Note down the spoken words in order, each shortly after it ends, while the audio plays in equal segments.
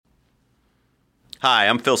Hi,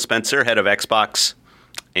 I'm Phil Spencer, head of Xbox,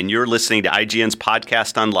 and you're listening to IGN's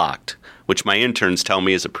Podcast Unlocked, which my interns tell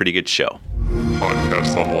me is a pretty good show.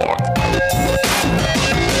 Podcast Unlocked.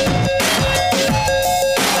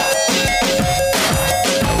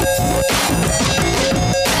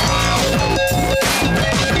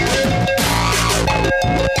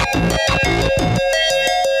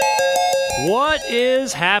 What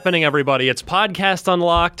is happening, everybody? It's Podcast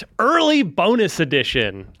Unlocked Early Bonus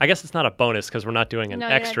Edition. I guess it's not a bonus because we're not doing an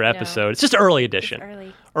extra episode. It's just Early Edition.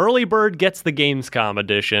 Early. Early Bird gets the Gamescom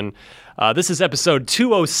edition. This is episode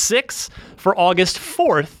 206 for August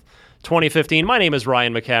 4th, 2015. My name is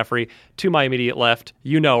Ryan McCaffrey. To my immediate left,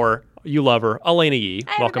 you know her, you love her, Elena Yee.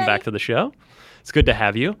 Hi, welcome everybody. back to the show. It's good to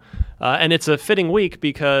have you. And it's a fitting week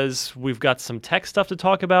because we've got some tech stuff to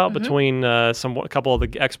talk about between a couple of the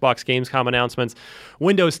Xbox Gamescom announcements.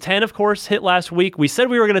 Windows 10, of course, hit last week. We said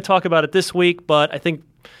we were going to talk about it this week, but I think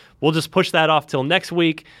we'll just push that off till next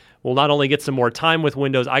week. We'll not only get some more time with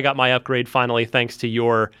Windows, I got my upgrade finally thanks to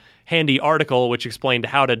your handy article, which explained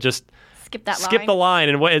how to just Skip that skip line. the line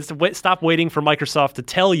and stop waiting for Microsoft to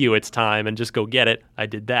tell you it's time and just go get it. I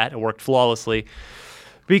did that. It worked flawlessly.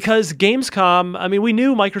 Because Gamescom, I mean, we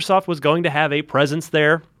knew Microsoft was going to have a presence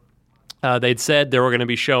there. They'd said they were going to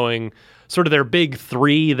be showing sort of their big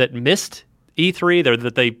three that missed E3,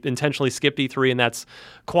 that they intentionally skipped E3, and that's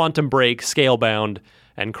Quantum Break, Scalebound,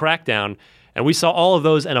 and Crackdown. And we saw all of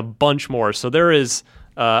those and a bunch more. So there is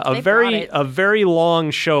a very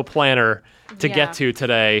long show planner to get to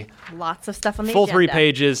today. Lots of stuff on the Full agenda. 3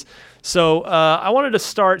 pages. So I wanted to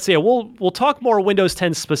start. So yeah, we'll talk more Windows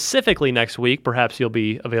 10 specifically next week. Perhaps you'll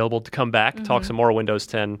be available to come back, talk some more Windows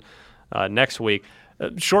 10 next week.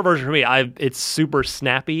 Short version for me, it's super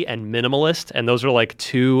snappy and minimalist, and those are like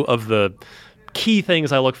two of the key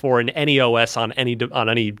things I look for in any OS on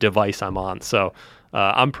any device I'm on. So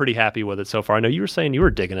I'm pretty happy with it so far. I know you were saying you were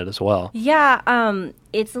digging it as well. Yeah,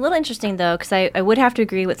 it's a little interesting, though, because I would have to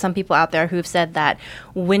agree with some people out there who've said that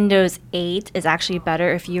Windows 8 is actually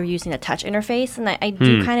better if you're using a touch interface, and I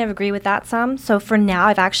do kind of agree with that some. So for now,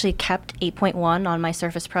 I've actually kept 8.1 on my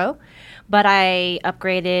Surface Pro, but I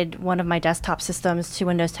upgraded one of my desktop systems to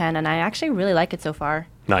Windows 10, and I actually really like it so far.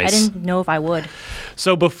 Nice. I didn't know if I would.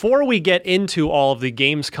 So before we get into all of the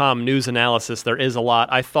Gamescom news analysis, there is a lot.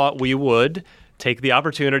 I thought we would take the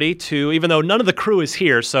opportunity to, even though none of the crew is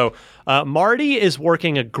here, so Marty is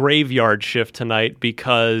working a graveyard shift tonight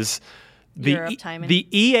because Europe timing. the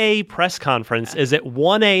EA press conference is at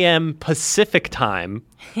 1 a.m. Pacific time,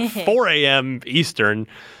 4 a.m. Eastern.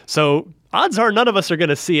 So odds are none of us are going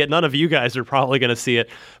to see it. None of you guys are probably going to see it.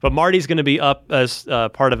 But Marty's going to be up as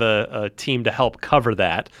part of a team to help cover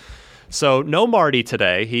that. So no Marty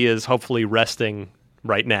today. He is hopefully resting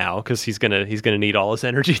right now because he's gonna need all his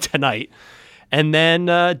energy tonight. And then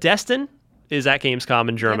Destin is at Gamescom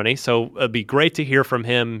in Germany, so it'd be great to hear from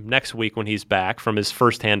him next week when he's back from his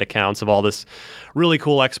firsthand accounts of all this really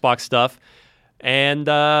cool Xbox stuff. And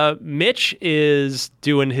Mitch is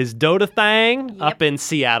doing his Dota thing up in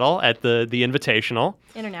Seattle at the Invitational.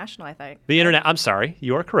 International, I think. I'm sorry,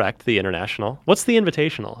 you are correct, the International. What's the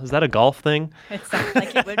Invitational? Is that a golf thing? It sounds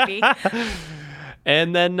like it would be.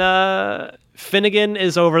 And then Finnegan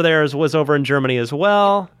was over in Germany as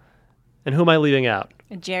well. And who am I leaving out?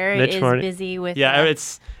 Jared Mitch, is Marty. busy with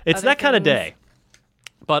It's other that kind of things. day.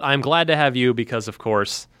 But I'm glad to have you because, of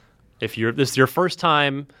course, if this is your first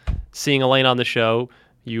time seeing Elaine on the show,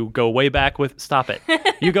 you go way back with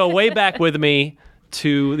you go way back with me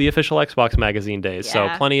to the official Xbox Magazine days. So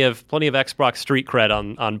Yeah. plenty of Xbox street cred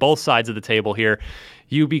on both sides of the table here.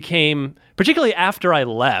 You became, particularly after I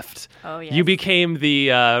left, Oh, yes. you became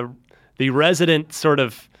the resident sort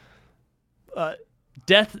of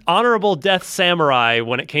honorable death samurai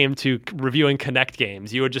when it came to reviewing Kinect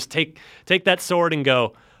games. You would just take that sword and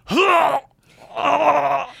go, I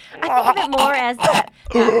think of it more as that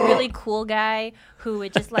really cool guy who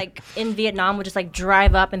would just like in Vietnam would just like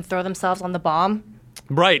drive up and throw themselves on the bomb.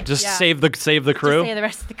 right, just Yeah. save the crew. Just say the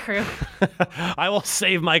rest of the crew. I will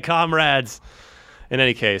save my comrades. In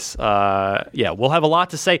any case, we'll have a lot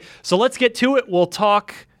to say. So let's get to it. We'll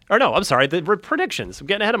talk. Or no, I'm sorry, the predictions. I'm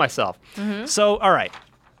getting ahead of myself. So, all right.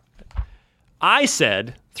 I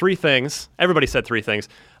said 3 things. Everybody said 3 things.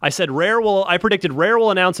 I predicted Rare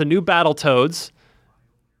will announce a new Battletoads.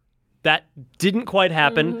 That didn't quite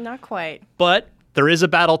happen, Not quite. but there is a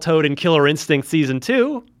Battletoad in Killer Instinct Season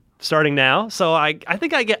 2 starting now. So I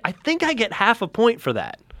think I get half a point for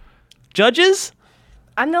that. Judges?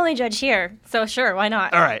 I'm the only judge here, so sure, why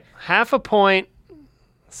not? All right, half a point.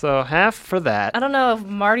 So half for that. I don't know if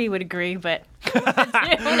Marty would agree, but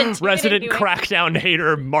I'm gonna do it Resident anyway. Crackdown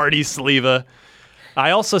hater Marty Sleva.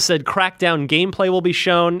 I also said Crackdown gameplay will be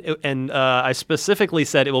shown, and I specifically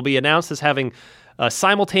said it will be announced as having a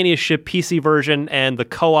simultaneous ship PC version, and the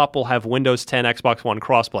co-op will have Windows 10, Xbox One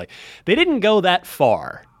crossplay. They didn't go that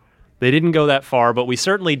far. But we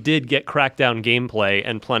certainly did get Crackdown gameplay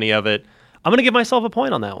and plenty of it. I'm going to give myself a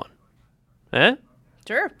point on that one. Eh?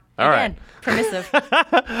 Sure. All right. Permissive.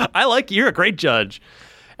 You're a great judge.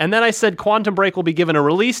 And then I said Quantum Break will be given a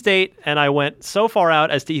release date, and I went so far out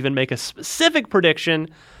as to even make a specific prediction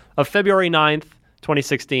of February 9th,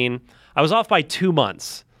 2016. I was off by 2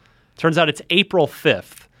 months. Turns out it's April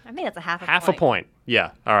 5th. I think that's a half a point. Half a point. Yeah.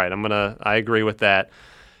 All right. I agree with that.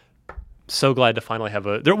 So glad to finally have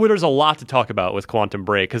there's a lot to talk about with Quantum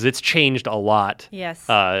Break because it's changed a lot. Yes.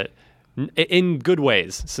 In good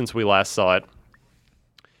ways since we last saw it.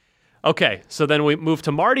 Okay, so then we move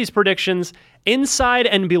to Marty's predictions. Inside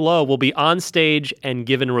and Below will be on stage and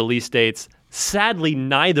given release dates. Sadly,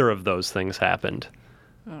 neither of those things happened,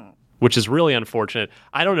 which is really unfortunate.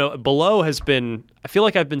 I don't know. Below I feel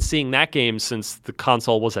like I've been seeing that game since the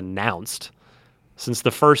console was announced. Since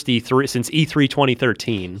the first E3, since E3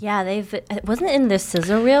 2013. Yeah, wasn't it in the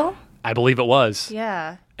scissor reel? I believe it was.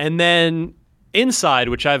 Yeah. And then Inside,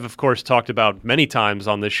 which I've of course talked about many times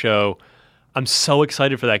on this show, I'm so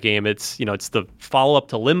excited for that game. It's the follow-up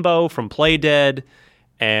to Limbo from Playdead,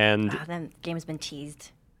 and that game has been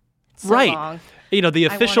teased. So right. long. The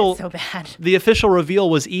official I want it so bad. The official reveal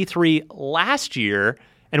was E3 last year,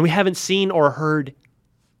 and we haven't seen or heard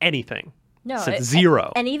anything. No, since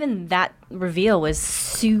zero. And even that reveal was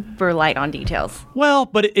super light on details. Well,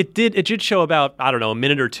 but it did show about, I don't know, a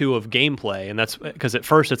minute or two of gameplay, and that's because at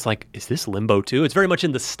first it's like, is this Limbo 2? It's very much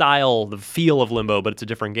in the feel of Limbo, but it's a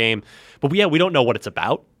different game. But we don't know what it's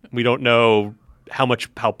about. We don't know how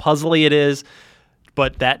puzzly it is.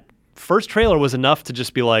 But that first trailer was enough to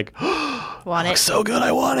just be like, want it. Looks so good,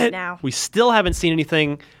 I want it. Now. We still haven't seen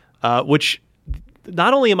anything, which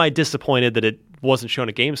not only am I disappointed that it wasn't shown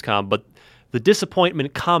at Gamescom, but the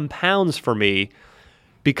disappointment compounds for me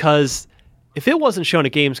because if it wasn't shown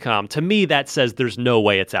at Gamescom, to me that says there's no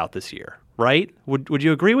way it's out this year, right? Would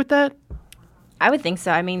you agree with that? I would think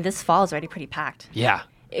so. I mean, this fall is already pretty packed. Yeah.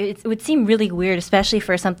 It would seem really weird, especially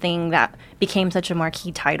for something that became such a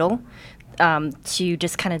marquee title, to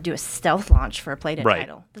just kind of do a stealth launch for a Playdead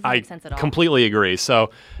title. Doesn't make sense at all. I completely agree. So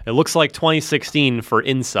it looks like 2016 for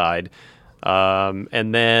Inside.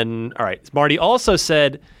 And then, all right, Marty also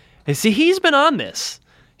said, see, he's been on this.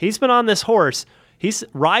 He's been on this horse.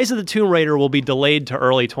 Rise of the Tomb Raider will be delayed to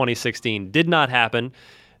early 2016. Did not happen.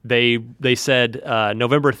 They said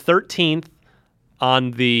November 13th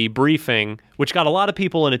on the briefing, which got a lot of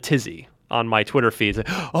people in a tizzy on my Twitter feeds.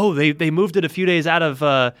 Oh, they moved it a few days out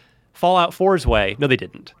of Fallout 4's way. No, they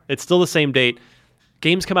didn't. It's still the same date.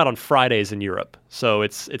 Games come out on Fridays in Europe, so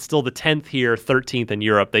it's still the 10th here, 13th in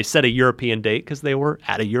Europe. They set a European date because they were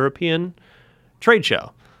at a European trade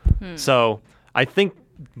show. So I think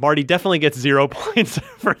Marty definitely gets 0 points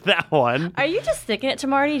for that one. Are you just sticking it to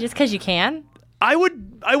Marty just because you can? I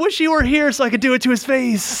wish he were here so I could do it to his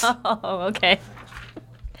face. Oh, okay.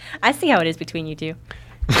 I see how it is between you two.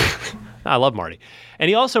 I love Marty. And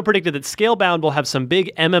he also predicted that Scalebound will have some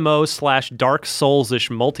big MMO/Dark Souls-ish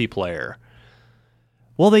multiplayer.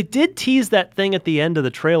 Well, they did tease that thing at the end of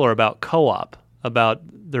the trailer about co-op, about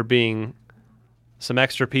there being some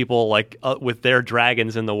extra people like with their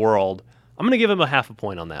dragons in the world. I'm going to give him a half a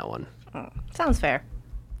point on that one. Sounds fair.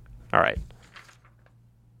 All right.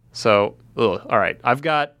 So, all right. I've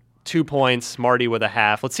got 2 points, Marty with a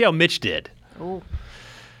half. Let's see how Mitch did. Ooh.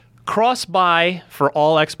 Cross-buy for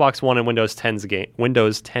all Xbox One and Windows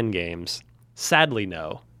 10 games. Sadly,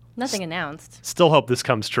 no. Nothing announced. Still hope this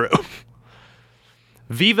comes true.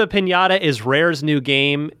 Viva Pinata is Rare's new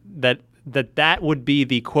game that would be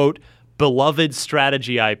the, quote, beloved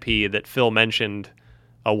strategy IP that Phil mentioned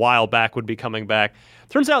a while back would be coming back.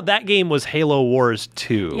 Turns out that game was Halo Wars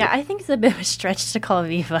 2. Yeah, I think it's a bit of a stretch to call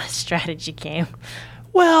Viva a strategy game.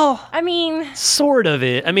 Well, I mean... sort of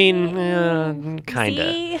it. I mean, kind of.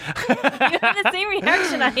 See? You had the same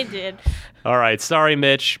reaction I did. All right, sorry,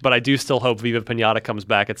 Mitch, but I do still hope Viva Pinata comes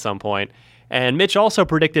back at some point. And Mitch also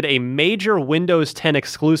predicted a major Windows 10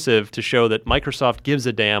 exclusive to show that Microsoft gives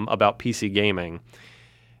a damn about PC gaming.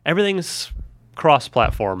 Everything's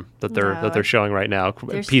cross-platform that they're showing right now.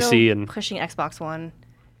 They're PC still and pushing Xbox One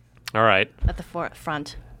all right. at the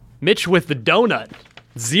front. Mitch with the donut,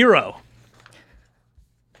 0.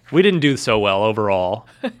 We didn't do so well overall,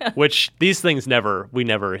 which these things we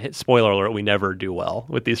never hit. Spoiler alert: we never do well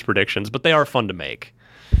with these predictions, but they are fun to make.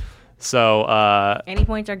 So any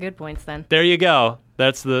points are good points then. There you go.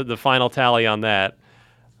 That's the final tally on that.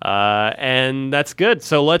 And that's good.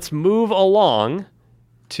 So let's move along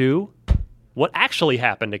to what actually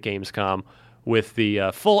happened at Gamescom with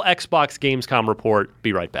the full Xbox Gamescom report.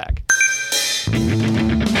 Be right back.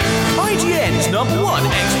 IGN's #1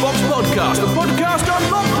 Xbox podcast, the Podcast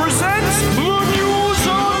Unlocked presents the News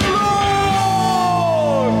Unlocked!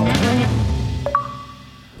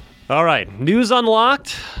 All right, News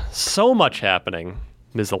Unlocked. So much happening,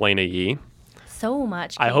 Ms. Elena Yee. So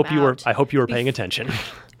much. I hope you were paying attention.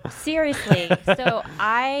 Seriously. So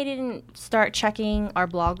I didn't start checking our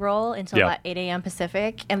blog roll until about 8 a.m.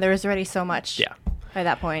 Pacific, and there was already so much by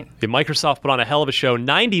that point. The Microsoft put on a hell of a show.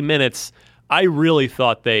 90 minutes. I really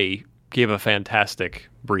thought they gave a fantastic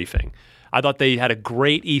briefing. I thought they had a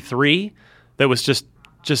great E3 that was just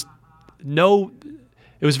no,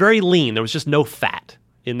 it was very lean. There was just no fat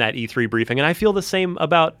in that E3 briefing. And I feel the same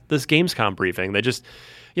about this Gamescom briefing. They just,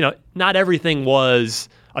 not everything was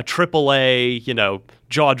a AAA,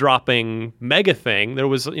 jaw-dropping mega thing. There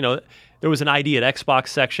was, there was an ID at Xbox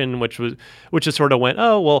section, which just sort of went,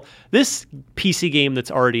 oh, well, this PC game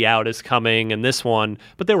that's already out is coming, and this one,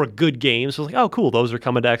 but they were good games. So it was like, oh, cool, those are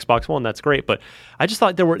coming to Xbox One. That's great. But I just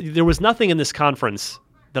thought there was nothing in this conference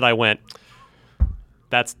that I went,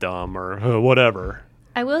 that's dumb or whatever.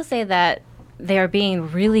 I will say that they are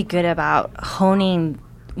being really good about honing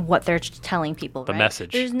what they're telling people. The right?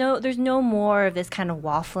 message. There's no more of this kind of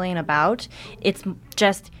waffling about. It's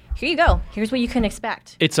just, here you go. Here's what you can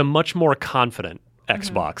expect. It's a much more confident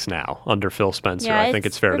Xbox now under Phil Spencer. Yeah, I think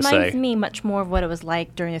it's fair to say. It reminds me much more of what it was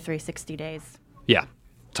like during the 360 days. Yeah,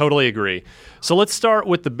 totally agree. So let's start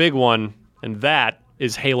with the big one, and that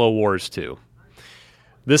is Halo Wars 2.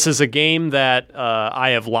 This is a game that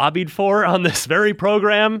I have lobbied for on this very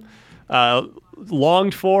program,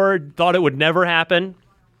 longed for, thought it would never happen.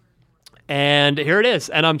 And here it is.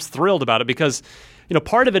 And I'm thrilled about it because,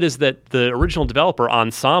 part of it is that the original developer,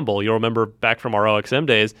 Ensemble, you'll remember back from our OXM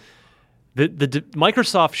days,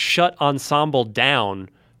 Microsoft shut Ensemble down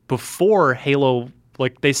before Halo.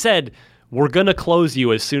 Like they said, we're going to close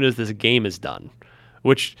you as soon as this game is done,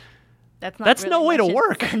 which that's no way to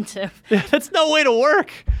work. That's no way to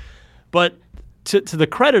work. But to the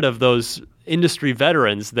credit of those industry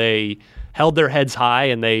veterans, they held their heads high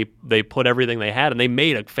and they put everything they had and they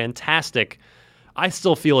made a fantastic, I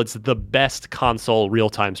still feel it's the best console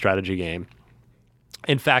real-time strategy game.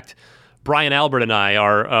 In fact, Brian Albert and I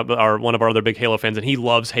are one of our other big Halo fans, and he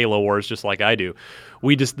loves Halo Wars just like I do.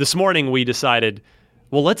 This morning we decided,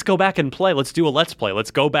 well, let's go back and play. Let's do a Let's Play.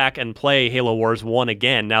 Let's go back and play Halo Wars 1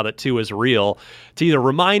 again now that 2 is real, to either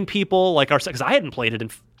remind people like ourselves, because I hadn't played it in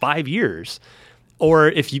 5 years, or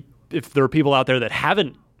if there are people out there that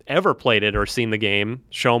haven't ever played it or seen the game,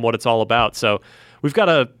 show them what it's all about. So we've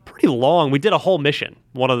got we did a whole mission.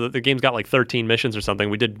 One of the game's got like 13 missions or something.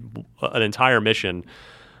 We did an entire mission.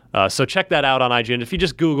 So check that out on IGN. If you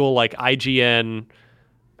just Google like IGN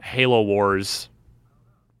Halo Wars,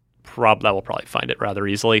 that will probably find it rather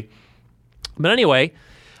easily. But anyway,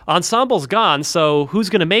 Ensemble's gone, so who's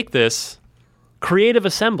going to make this? Creative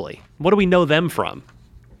Assembly. What do we know them from?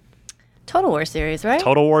 Total War series, right?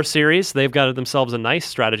 Total War series. They've got themselves a nice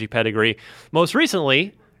strategy pedigree. Most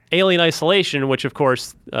recently, Alien Isolation, which of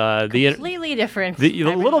course completely different.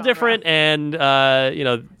 A little different, and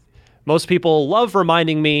most people love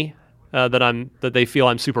reminding me that they feel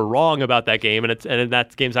I'm super wrong about that game, and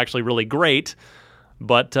that game's actually really great.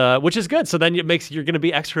 But which is good. So then you're going to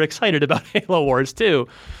be extra excited about Halo Wars 2.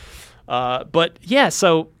 But yeah,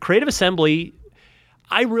 so Creative Assembly,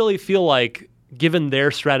 I really feel like, given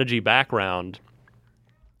their strategy background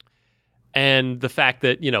and the fact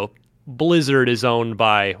that, Blizzard is owned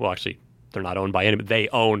by, well, actually, they're not owned by anybody. They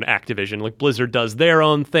own Activision. Like, Blizzard does their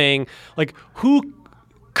own thing. Like, who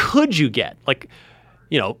could you get? Like,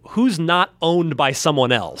 who's not owned by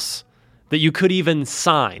someone else that you could even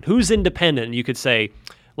sign? Who's independent and you could say,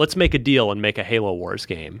 let's make a deal and make a Halo Wars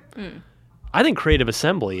game? I think Creative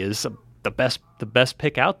Assembly is the best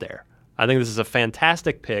pick out there. I think this is a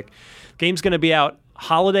fantastic pick. Game's going to be out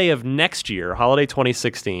holiday of next year, holiday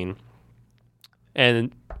 2016.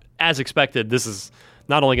 And as expected, this is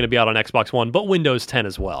not only going to be out on Xbox One, but Windows 10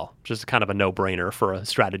 as well. Just kind of a no-brainer for a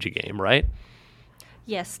strategy game, right?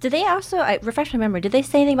 Yes. Did they also, refresh my memory, did they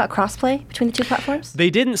say anything about crossplay between the two platforms?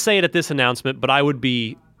 They didn't say it at this announcement, but I would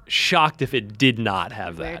be shocked if it did not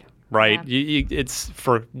have that, right? Yeah. It's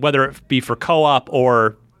for, whether it be for co-op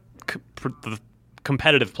or for the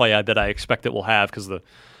competitive play that I expect it will have, because the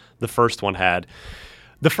first one had.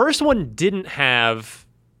 The first one didn't have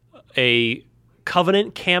a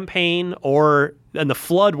Covenant campaign, and the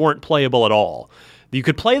Flood weren't playable at all. You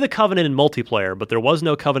could play the Covenant in multiplayer, but there was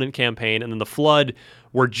no Covenant campaign, and then the Flood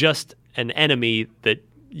were just an enemy that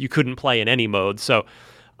you couldn't play in any mode. So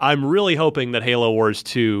I'm really hoping that Halo Wars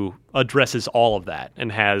 2 addresses all of that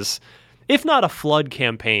and has, if not a Flood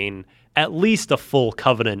campaign, at least a full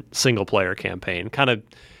Covenant single-player campaign. Kind of,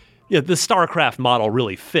 the StarCraft model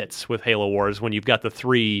really fits with Halo Wars when you've got the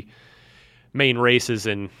 3 main races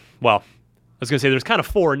and, well, I was going to say there's kind of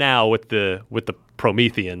 4 now with the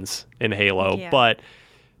Prometheans in Halo, but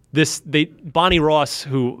Bonnie Ross,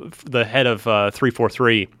 who the head of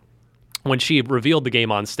 343, when she revealed the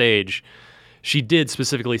game on stage, she did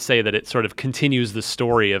specifically say that it sort of continues the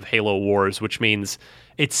story of Halo Wars, which means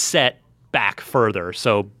it's set back further.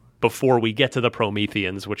 So before we get to the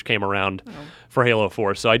Prometheans, which came around for Halo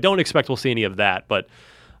 4. So I don't expect we'll see any of that, but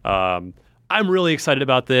I'm really excited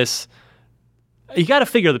about this. You got to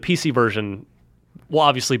figure the PC version will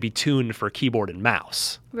obviously be tuned for keyboard and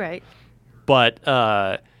mouse. Right.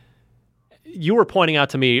 But you were pointing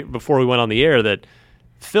out to me before we went on the air that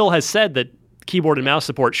Phil has said that keyboard and mouse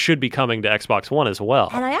support should be coming to Xbox One as well.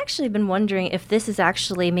 And I actually been wondering if this is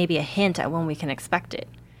actually maybe a hint at when we can expect it.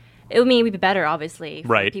 It would be better, obviously,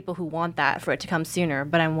 for people who want that, for it to come sooner.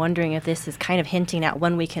 But I'm wondering if this is kind of hinting at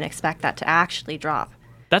when we can expect that to actually drop.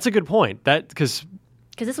 That's a good point. Because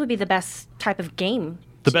this would be the best type of game.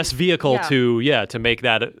 The best vehicle to make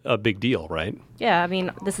that a big deal, right? Yeah, I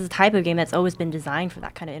mean, this is a type of game that's always been designed for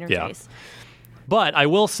that kind of interface. Yeah. But I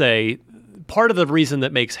will say, part of the reason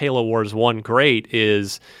that makes Halo Wars 1 great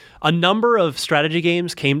is a number of strategy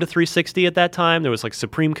games came to 360 at that time. There was like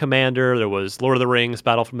Supreme Commander, there was Lord of the Rings,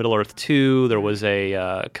 Battle for Middle-earth 2, there was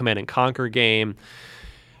a Command & Conquer game.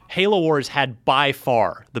 Halo Wars had by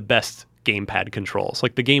far the best gamepad controls.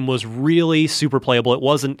 Like, the game was really super playable. It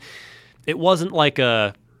wasn't like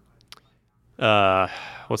a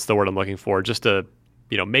what's the word I'm looking for? Just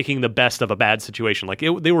making the best of a bad situation. Like,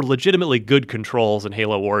 they were legitimately good controls in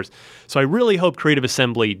Halo Wars. So I really hope Creative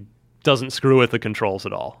Assembly doesn't screw with the controls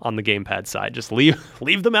at all on the gamepad side. Just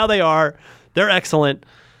leave them how they are. They're excellent.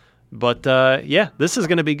 But this is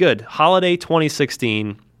going to be good. Holiday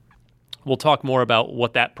 2016. We'll talk more about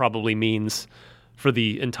what that probably means for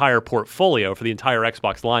the entire portfolio, for the entire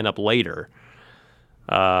Xbox lineup later.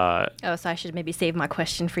 So I should maybe save my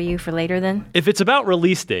question for you for later then? If it's about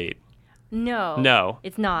release date. No,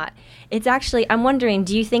 it's not. It's actually, I'm wondering,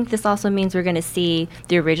 do you think this also means we're going to see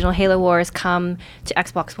the original Halo Wars come to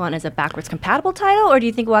Xbox One as a backwards compatible title, or do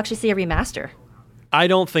you think we'll actually see a remaster? I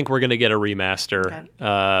don't think we're going to get a remaster.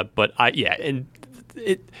 Okay.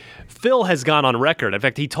 Phil has gone on record. In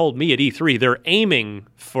fact, he told me at E3 they're aiming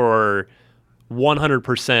for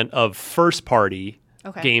 100% of first-party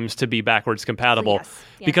games to be backwards compatible,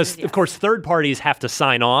 because of course third parties have to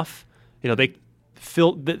sign off.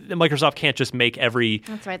 Microsoft can't just make every...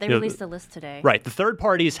 That's right. They released the list today. Right. The third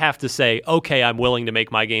parties have to say, okay, I'm willing to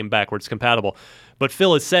make my game backwards compatible. But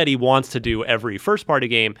Phil has said he wants to do every first-party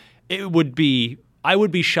game. I would be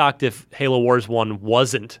shocked if Halo Wars 1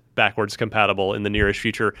 wasn't backwards compatible in the nearest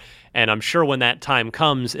future. And I'm sure when that time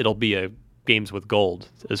comes, it'll be a games with gold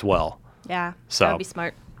as well. Yeah, so that would be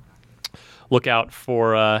smart. Look out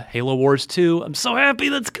for Halo Wars 2. I'm so happy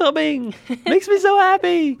that's coming. Makes me so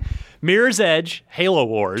happy. Mirror's Edge, Halo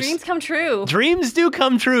Wars. Dreams come true. Dreams do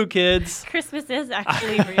come true, kids. Christmas is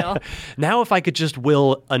actually real. Now if I could just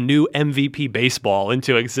will a new MVP baseball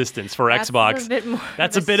into existence for Xbox.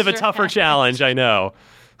 That's a bit of a tougher challenge, I know.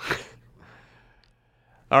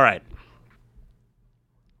 All right.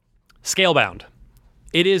 Scalebound.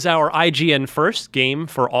 It is our IGN first game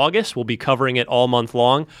for August. We'll be covering it all month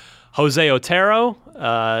long. Jose Otero,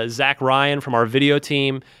 Zach Ryan from our video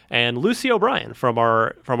team, and Lucy O'Brien from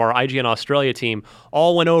our IGN Australia team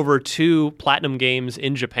all went over to Platinum Games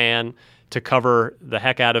in Japan to cover the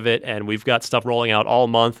heck out of it, and we've got stuff rolling out all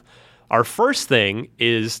month. Our first thing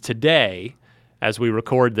is today, as we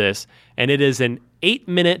record this, and it is an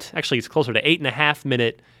 8-minute, actually it's closer to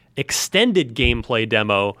 8.5-minute extended gameplay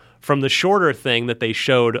demo from the shorter thing that they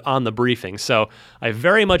showed on the briefing. So I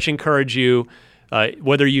very much encourage you,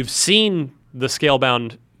 whether you've seen the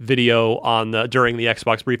Scalebound video during the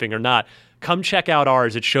Xbox briefing or not, come check out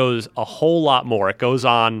ours. It shows a whole lot more. It goes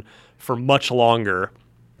on for much longer.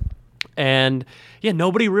 And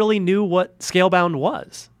nobody really knew what Scalebound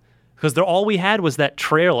was, because all we had was that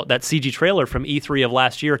CG trailer from E3 of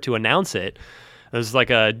last year to announce it. There's like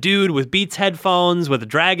a dude with Beats headphones with a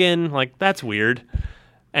dragon. Like, that's weird.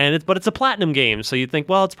 But it's a Platinum game, so you'd think,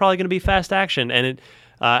 well, it's probably going to be fast action. And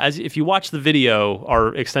if you watch the video,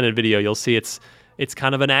 our extended video, you'll see it's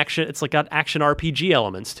kind of an action. It's like got action RPG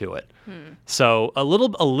elements to it. So a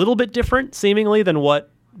little bit different, seemingly, than what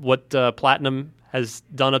Platinum has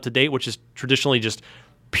done up to date, which is traditionally just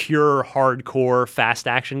pure hardcore fast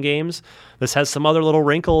action games. This has some other little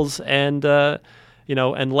wrinkles, and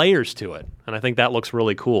and layers to it. And I think that looks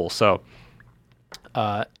really cool. So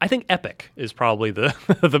I think epic is probably the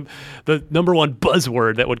the number one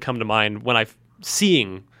buzzword that would come to mind when I'm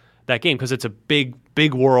seeing that game, because it's a big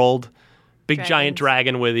world, giant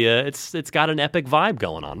dragon with you. It's got an epic vibe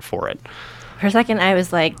going on for it. For a second, I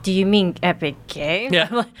was like, "Do you mean Epic Game?" Yeah,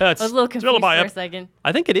 I was a little confused for a second.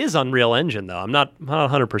 I think it is Unreal Engine, though. I'm not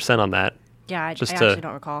 100% on that. Yeah, I actually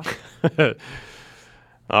don't recall.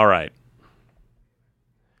 All right.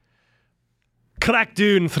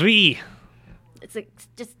 Crackdown 3. It's like,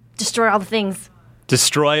 just destroy all the things.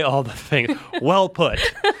 Destroy all the things. Well put.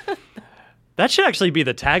 That should actually be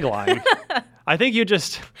the tagline. I think you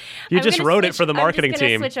just wrote it for the marketing team. I'm just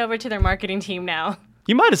going to switch over to their marketing team now.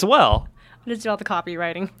 You might as well. I'll just do all the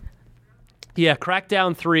copywriting. Yeah,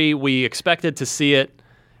 Crackdown 3, we expected to see it,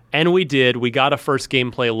 and we did. We got a first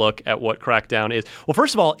gameplay look at what Crackdown is. Well,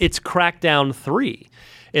 first of all, it's Crackdown 3.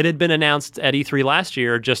 It had been announced at E3 last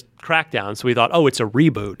year, just Crackdown, so we thought, it's a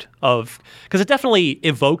reboot of... Because it definitely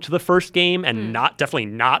evoked the first game, and definitely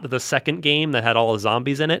not the second game that had all the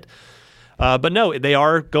zombies in it. But no, they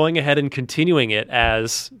are going ahead and continuing it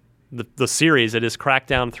as the series. It is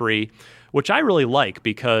Crackdown 3, which I really like,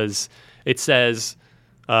 because it says,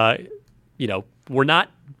 we're not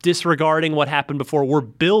disregarding what happened before. We're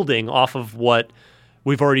building off of what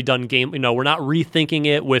we've already done we're not rethinking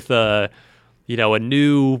it with a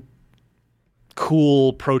new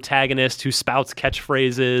cool protagonist who spouts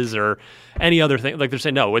catchphrases or any other thing. Like, they're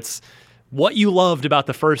saying, no, it's what you loved about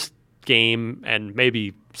the first game, and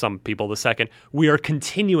maybe some people the second. We are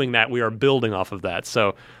continuing that. We are building off of that.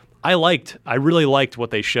 So I really liked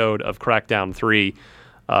what they showed of Crackdown 3.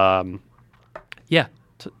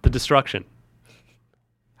 The destruction.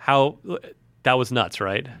 How that was nuts,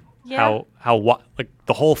 right? Yeah. How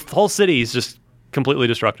the whole city is just completely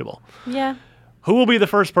destructible. Yeah. Who will be the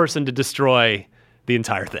first person to destroy the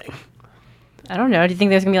entire thing? I don't know. Do you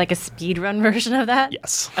think there's going to be like a speedrun version of that?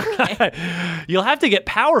 Yes. Okay. You'll have to get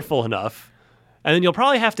powerful enough, and then you'll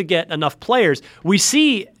probably have to get enough players. We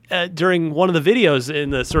see during one of the videos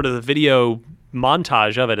in the sort of the video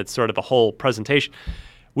montage of it, it's sort of a whole presentation.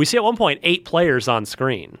 We see at one point 8 players on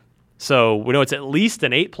screen. So we know it's at least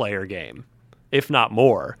an 8-player game, if not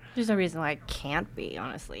more. There's no reason why it can't be,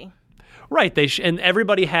 honestly. Right. And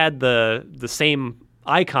everybody had the same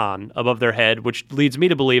icon above their head, which leads me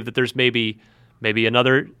to believe that there's maybe it's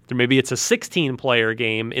a 16-player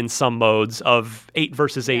game in some modes of 8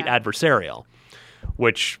 versus 8 adversarial,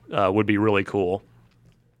 which would be really cool.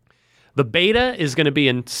 The beta is going to be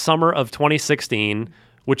in summer of 2016,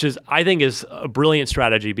 which I think is a brilliant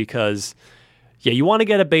strategy, because you want to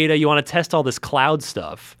get a beta, you want to test all this cloud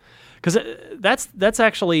stuff, because that's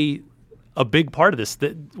actually a big part of this.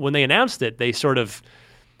 That when they announced it, it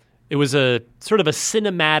was a sort of a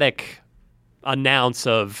cinematic announce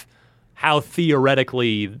of how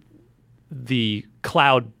theoretically the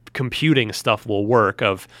cloud computing stuff will work,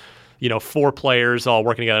 of 4 players all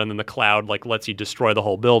working together, and then the cloud lets you destroy the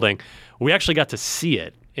whole building. We actually got to see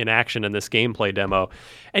it in action in this gameplay demo.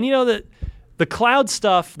 And that the cloud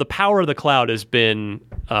stuff, the power of the cloud has been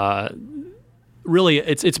really,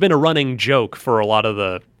 it's been a running joke for a lot of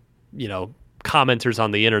the commenters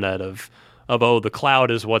on the internet of the cloud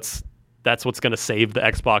is that's what's going to save the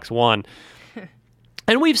Xbox One.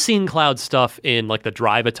 And we've seen cloud stuff in the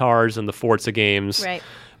Drivatars and the Forza games. Right.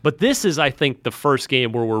 But this is, I think, the first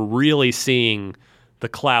game where we're really seeing the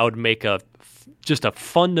cloud make just a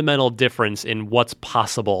fundamental difference in what's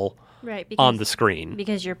possible on the screen.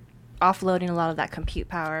 Because you're offloading a lot of that compute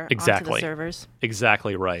power onto the servers.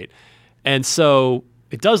 Exactly right. And so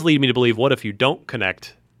it does lead me to believe, what if you don't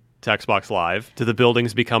connect to Xbox Live? Do the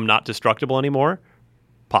buildings become not destructible anymore?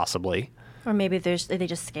 Possibly. Or maybe they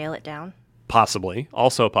just scale it down. Possibly.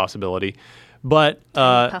 Also a possibility. But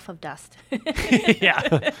a puff of dust.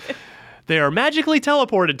 Yeah. They are magically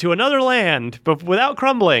teleported to another land, but without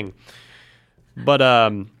crumbling. But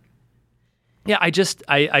I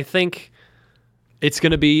think it's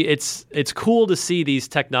going to be it's cool to see these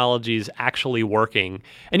technologies actually working.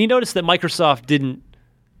 And you notice that Microsoft didn't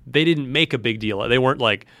make a big deal. They weren't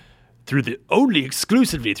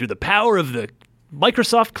exclusively through the power of the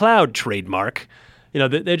Microsoft Cloud trademark.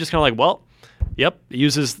 They're just kind of well, yep, it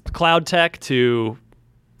uses cloud tech to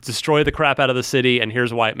destroy the crap out of the city, and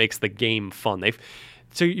here's why it makes the game fun.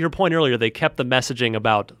 To your point earlier, they kept the messaging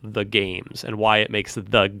about the games and why it makes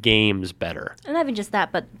the games better. And not even just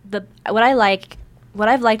that, but what I like what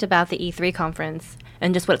I've liked about the E3 conference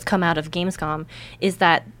and just what's come out of Gamescom is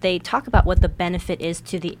that they talk about what the benefit is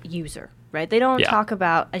to the user, right? They don't talk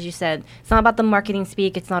about, as you said, it's not about the marketing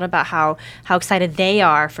speak. It's not about how excited they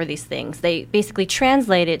are for these things. They basically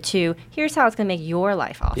translate it to, here's how it's going to make your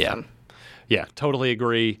life awesome. Yeah, totally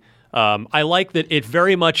agree. I like that it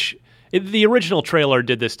very much... the original trailer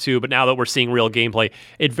did this too, but now that we're seeing real gameplay,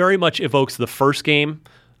 it very much evokes the first game.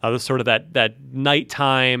 The sort of that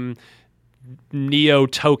nighttime Neo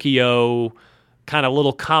Tokyo kind of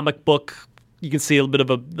little comic book. You can see a little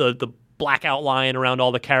bit of the black outline around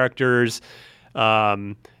all the characters.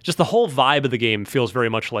 Just the whole vibe of the game feels very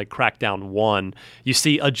much like Crackdown 1. You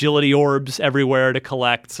see agility orbs everywhere to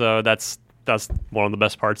collect, so that's one of the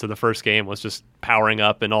best parts of the first game, was just powering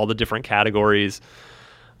up in all the different categories.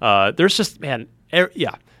 There's just,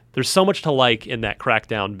 there's so much to like in that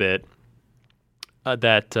Crackdown bit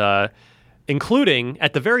that including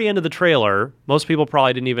at the very end of the trailer, most people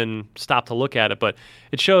probably didn't even stop to look at it, but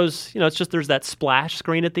it shows, it's just there's that splash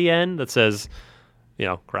screen at the end that says,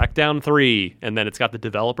 Crackdown 3, and then it's got the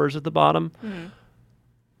developers at the bottom. Mm-hmm.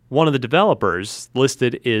 One of the developers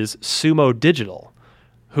listed is Sumo Digital,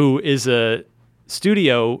 who is a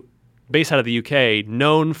studio based out of the UK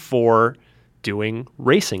known for doing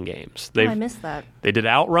racing games. I missed that. They did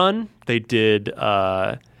Outrun. They did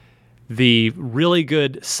the really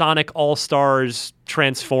good Sonic All-Stars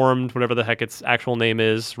Transformed, whatever the heck its actual name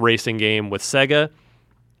is, racing game with Sega.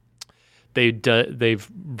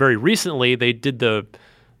 They've very recently they did the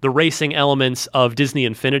racing elements of Disney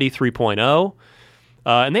Infinity 3.0.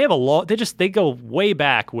 And they have they go way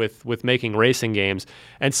back with making racing games.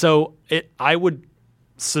 And so I would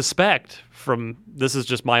suspect, this is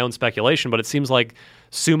just my own speculation, but it seems like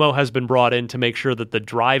Sumo has been brought in to make sure that the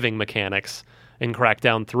driving mechanics in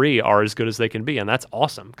Crackdown 3 are as good as they can be. And that's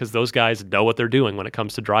awesome, because those guys know what they're doing when it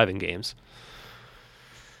comes to driving games.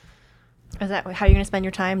 Is that how you're going to spend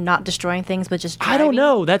your time? Not destroying things, but just driving? I don't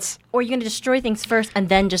know. Or you're going to destroy things first and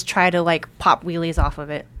then just try to pop wheelies off of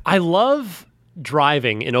it? I love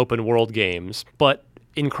driving in open world games, but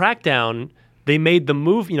in Crackdown, they made the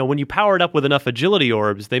move, when you power it up with enough agility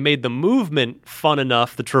orbs, they made the movement fun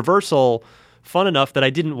enough, the traversal fun enough that I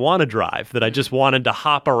didn't want to drive, that I just wanted to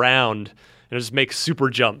hop around and just make super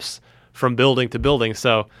jumps from building to building.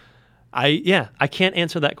 So I can't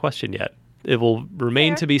answer that question yet. It will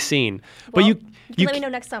remain to be seen. Well, but you let me know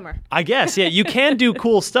next summer. I guess, you can do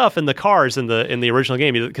cool stuff in the cars in the original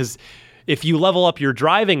game, because if you level up your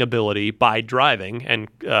driving ability by driving and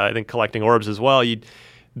I think collecting orbs as well,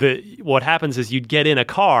 what happens is you'd get in a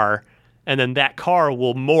car, and then that car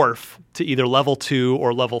will morph to either level 2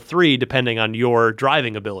 or level 3 depending on your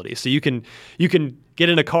driving ability. So you can get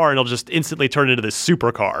in a car and it'll just instantly turn into this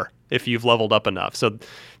supercar if you've leveled up enough. So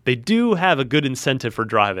they do have a good incentive for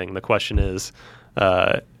driving. The question is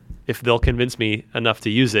if they'll convince me enough to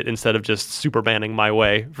use it instead of just supermaning my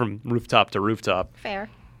way from rooftop to rooftop. Fair.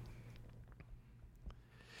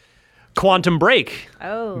 Quantum Break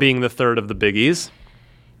being the third of the biggies.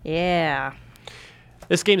 Yeah.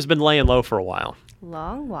 This game's been laying low for a while.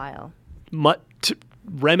 Long while.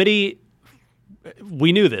 Remedy,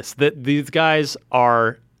 we knew this, that these guys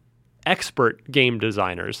are expert game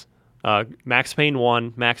designers. Max Payne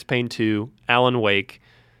 1, Max Payne 2, Alan Wake.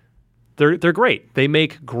 They're great. They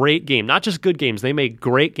make great games. Not just good games. They make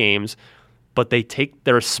great games, but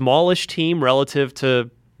they're a smallish team relative to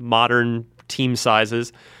modern team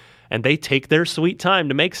sizes, and they take their sweet time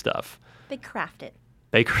to make stuff. They craft it.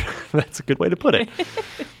 That's a good way to put it.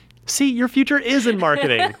 See, your future is in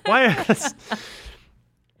marketing. Why?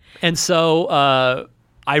 And so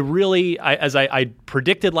I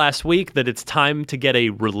predicted last week that it's time to get a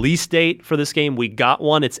release date for this game. We got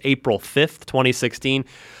one. It's April 5th, 2016,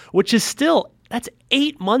 which is that's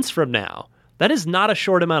 8 months from now. That is not a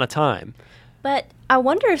short amount of time. But I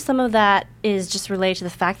wonder if some of that is just related to the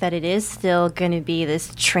fact that it is still going to be this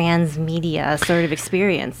transmedia sort of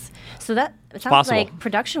experience. So it sounds possible. like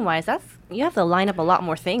production-wise, you have to line up a lot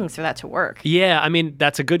more things for that to work. Yeah, I mean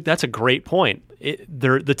that's a great point.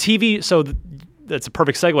 The TV, so that's a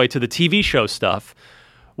perfect segue to the TV show stuff,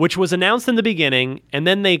 which was announced in the beginning, and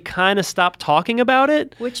then they kind of stopped talking about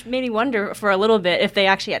it. Which made me wonder for a little bit if they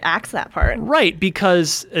actually had axed that part. Right,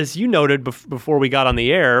 because as you noted before we got on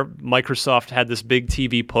the air, Microsoft had this big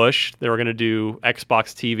TV push. They were going to do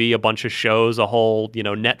Xbox TV, a bunch of shows, a whole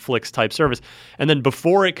Netflix-type service. And then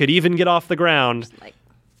before it could even get off the ground,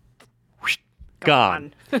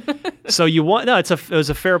 gone. So it was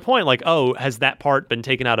a fair point. Has that part been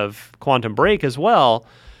taken out of Quantum Break as well?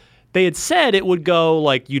 They had said it would go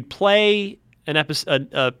you'd play an episode,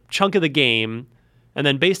 a chunk of the game, and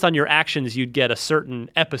then based on your actions, you'd get a certain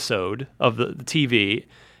episode of the TV,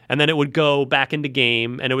 and then it would go back into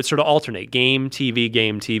game, and it would sort of alternate game, TV,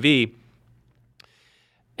 game, TV.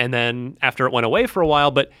 And then after it went away for a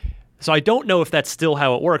while, so I don't know if that's still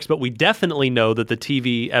how it works, but we definitely know that the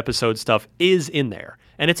TV episode stuff is in there,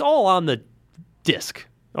 and it's all on the disc,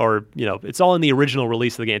 or it's all in the original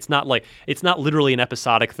release of the game. It's not literally an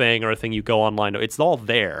episodic thing or a thing you go online. It's all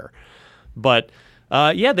there, but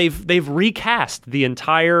they've recast the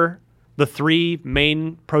 3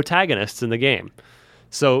 main protagonists in the game.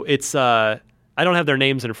 So it's I don't have their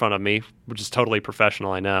names in front of me, which is totally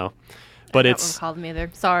professional, I know, but it's called me either.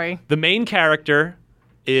 Sorry. The main character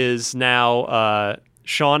is now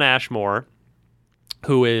Shawn Ashmore,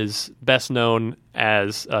 who is best known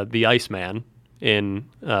as the Iceman in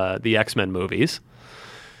the X-Men movies.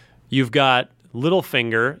 You've got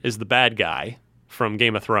Littlefinger is the bad guy from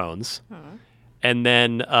Game of Thrones. And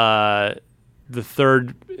then the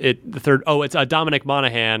third, it's Dominic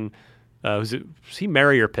Monaghan. Was he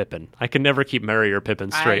Merry or Pippin? I can never keep Merry or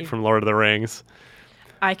Pippin straight from Lord of the Rings.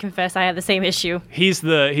 I confess I have the same issue. He's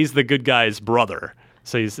the good guy's brother.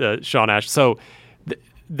 So he's Shawn Ash. So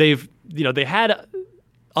they had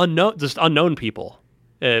unknown people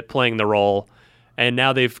playing the role, and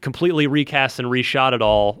now they've completely recast and reshot it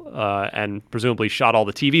all, and presumably shot all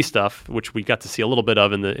the TV stuff, which we got to see a little bit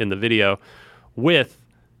of in the video, with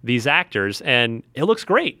these actors, and it looks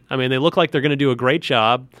great. I mean, they look like they're going to do a great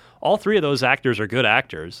job. All 3 of those actors are good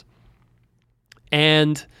actors,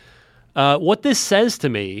 and what this says to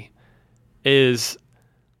me is,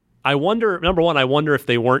 number one, I wonder if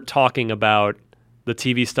they weren't talking about the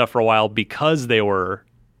TV stuff for a while because they were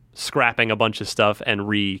scrapping a bunch of stuff and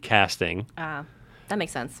recasting. That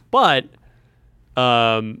makes sense. But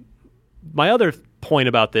my other point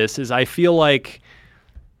about this is I feel like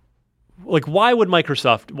why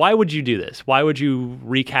would you do this? Why would you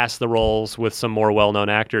recast the roles with some more well-known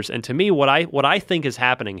actors? And to me, what I think is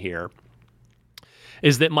happening here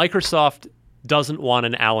is that Microsoft doesn't want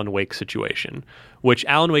an Alan Wake situation, which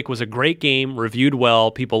Alan Wake was a great game, reviewed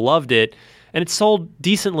well, people loved it, and it sold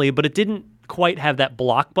decently, but it didn't quite have that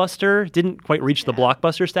blockbuster, didn't quite reach the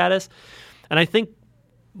blockbuster status. And I think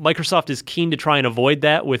Microsoft is keen to try and avoid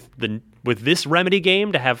that with this Remedy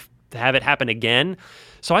game, to have it happen again.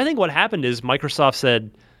 So I think what happened is Microsoft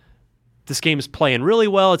said, this game's playing really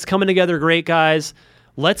well, it's coming together great, guys.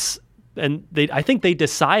 I think they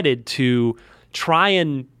decided to try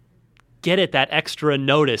and get it that extra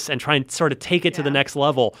notice and try and sort of take it to the next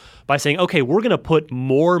level by saying, okay, we're going to put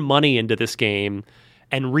more money into this game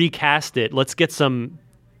and recast it. Let's get some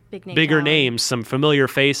bigger names, some familiar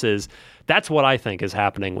faces. That's what I think is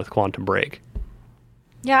happening with Quantum Break.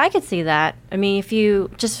 Yeah, I could see that. I mean, if you,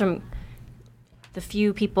 just from the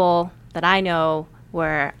few people that I know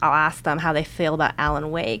where I'll ask them how they feel about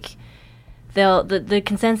Alan Wake, the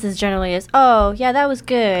consensus generally is, oh, yeah, that was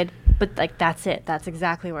good. But that's it. That's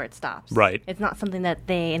exactly where it stops. Right. It's not something that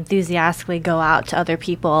they enthusiastically go out to other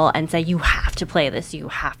people and say, you have to play this. You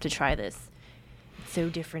have to try this. It's so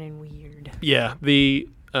different and weird. Yeah.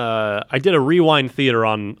 I did a rewind theater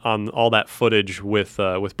on all that footage with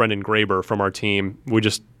Brendan Graber from our team. We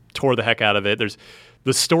just tore the heck out of it. There's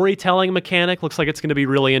the storytelling mechanic looks like it's going to be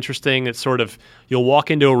really interesting. It's sort of, you'll walk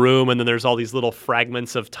into a room and then there's all these little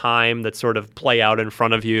fragments of time that sort of play out in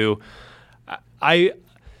front of you.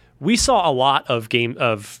 We saw a lot of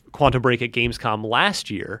Quantum Break at Gamescom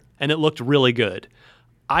last year, and it looked really good.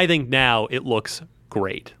 I think now it looks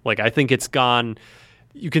great. I think it's gone.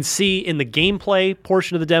 You can see in the gameplay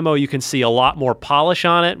portion of the demo, you can see a lot more polish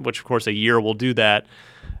on it, which of course a year will do that.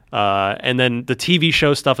 And then the TV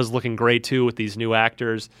show stuff is looking great too with these new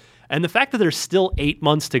actors. And the fact that there's still 8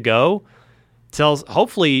 months to go tells,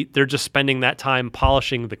 hopefully they're just spending that time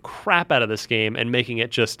polishing the crap out of this game and making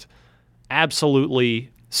it just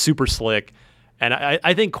absolutely super slick. And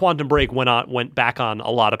I think Quantum Break went back on a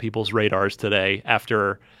lot of people's radars today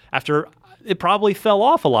after it probably fell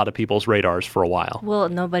off a lot of people's radars for a while. Well,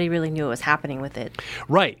 nobody really knew what was happening with it.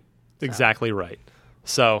 Right. Exactly right.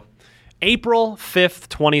 So April 5th,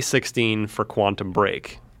 2016 for Quantum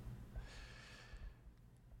Break.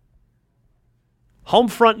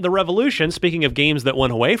 Homefront: The Revolution, speaking of games that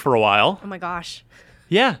went away for a while. Oh my gosh.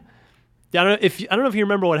 Yeah. I don't know if you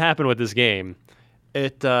remember what happened with this game.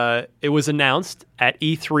 It was announced at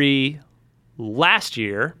E3 last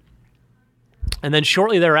year, and then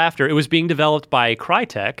shortly thereafter, it was being developed by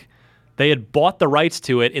Crytek. They had bought the rights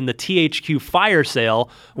to it in the THQ fire sale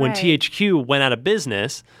when THQ went out of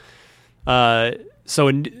business. The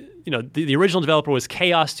original developer was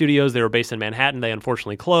Chaos Studios. They were based in Manhattan. They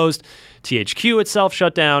unfortunately closed. THQ itself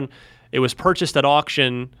shut down. It was purchased at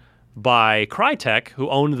auction by Crytek, who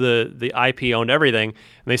owned the IP, owned everything,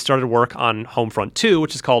 and they started work on Homefront 2,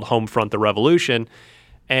 which is called Homefront: The Revolution.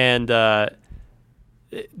 And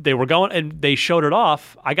they were going, and they showed it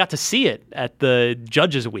off. I got to see it at the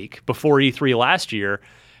Judges Week before E3 last year,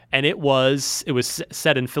 and it was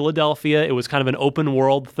set in Philadelphia. It was kind of an open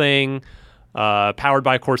world thing, powered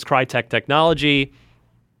by, of course, Crytek technology.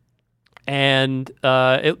 And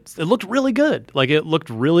it looked really good. Like, it looked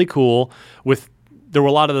really cool. There were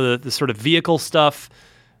a lot of the sort of vehicle stuff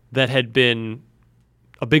that had been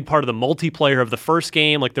a big part of the multiplayer of the first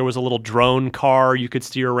game. Like, there was a little drone car you could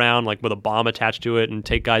steer around, like with a bomb attached to it, and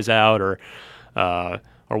take guys out or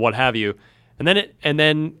what have you. And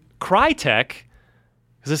then Crytek,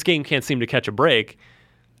 because this game can't seem to catch a break,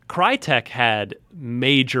 Crytek had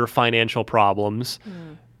major financial problems.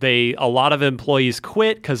 A lot of employees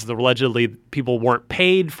quit because allegedly people weren't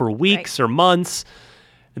paid for weeks or months.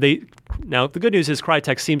 Now, the good news is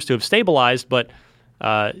Crytek seems to have stabilized, but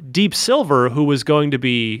Deep Silver, who was going to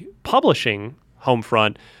be publishing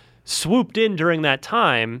Homefront, swooped in during that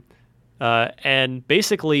time and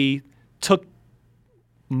basically took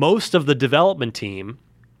most of the development team,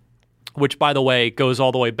 which, by the way, goes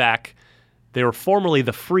all the way back. They were formerly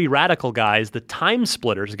the Free Radical guys, the Time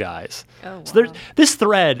Splitters guys. Oh, wow. So there's this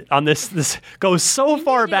thread on this goes so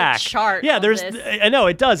far back. A chart. Yeah, on there's. this. I know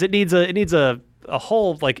it does. It needs a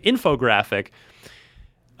whole like infographic.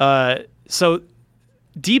 So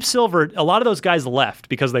Deep Silver, a lot of those guys left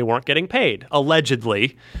because they weren't getting paid.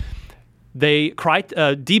 Allegedly, Deep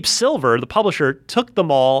Silver, the publisher, took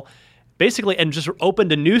them all basically and just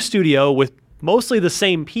opened a new studio with mostly the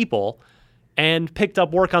same people. And picked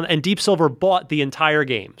up work on, and Deep Silver bought the entire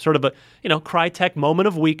game. Sort of a, Crytek moment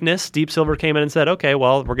of weakness. Deep Silver came in and said, "Okay,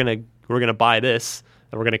 well, we're gonna buy this,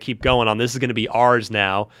 and we're gonna keep going on. This is gonna be ours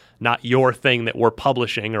now, not your thing that we're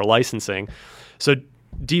publishing or licensing." So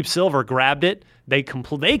Deep Silver grabbed it. They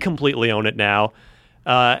completely own it now,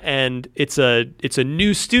 and it's a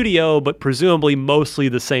new studio, but presumably mostly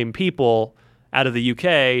the same people out of the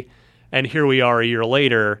UK. And here we are a year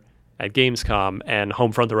later at Gamescom, and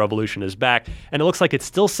Homefront: The Revolution is back. And it looks like it's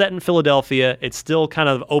still set in Philadelphia. It's still kind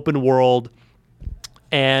of open world.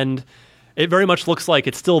 And it very much looks like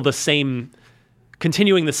it's still the same,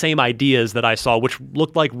 continuing the same ideas that I saw, which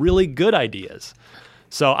looked like really good ideas.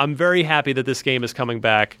 So I'm very happy that this game is coming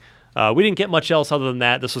back. We didn't get much else other than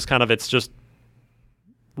that. This was kind of its just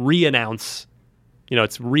re-announce,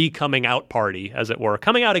 its re-coming out party, as it were.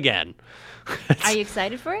 Coming out again. Are you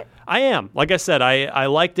excited for it? I am. Like I said, I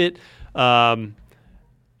liked it. An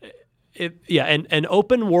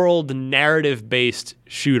open world narrative based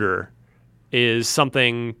shooter is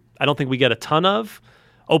something I don't think we get a ton of.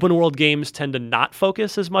 Open world games tend to not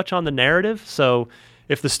focus as much on the narrative. So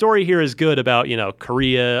if the story here is good about,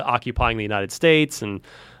 Korea occupying the United States and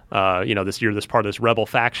this part of this rebel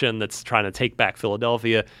faction that's trying to take back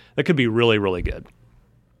Philadelphia, that could be really, really good.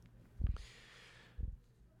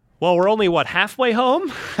 Well, we're only, halfway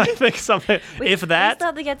home? I think something, if that. We still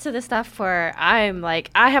have to get to the stuff where I'm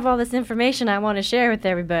like, I have all this information I want to share with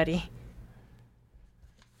everybody.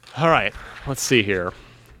 All right, let's see here.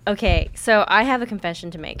 Okay, so I have a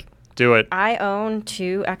confession to make. Do it. I own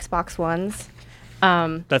 2 Xbox Ones.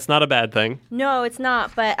 That's not a bad thing. No, it's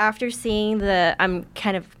not. But after seeing I'm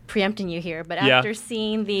kind of preempting you here, but after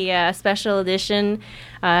seeing the special edition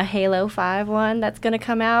Halo 5 one that's going to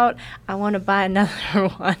come out, I want to buy another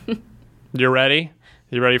one. You're ready?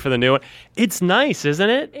 You ready for the new one? It's nice, isn't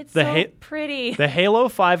it? It's so pretty. The Halo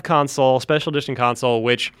 5 console, special edition console,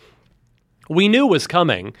 which we knew was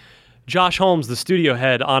coming. Josh Holmes, the studio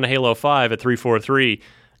head on Halo 5 at 343,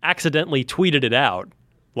 accidentally tweeted it out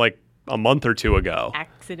like a month or 2 ago.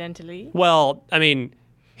 Accidentally? Well, I mean,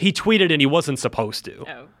 he tweeted and he wasn't supposed to.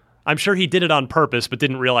 Oh. I'm sure he did it on purpose, but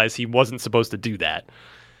didn't realize he wasn't supposed to do that.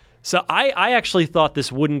 So I actually thought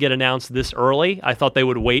this wouldn't get announced this early. I thought they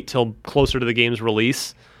would wait till closer to the game's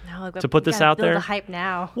release to put this out there. Build the hype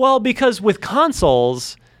now. Well, because with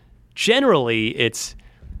consoles, generally it's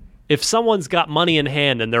if someone's got money in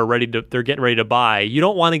hand and they're getting ready to buy, you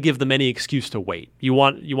don't want to give them any excuse to wait. You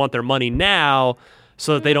want their money now,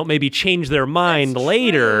 so that they don't maybe change their mind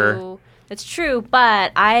later. True. It's true,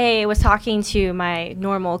 but I was talking to my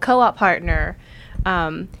normal co-op partner,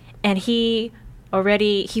 and he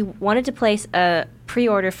wanted to place a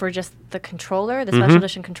pre-order for just the controller, the special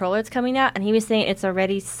edition controller that's coming out, and he was saying it's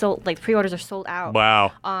already sold, like pre-orders are sold out.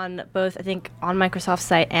 Wow. On both, I think, on Microsoft's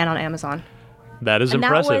site and on Amazon. That is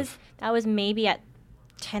impressive. That was maybe at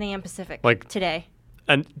 10 a.m. Pacific today.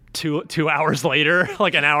 And 2 hours later,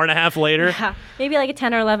 like an hour and a half later? Yeah, maybe like at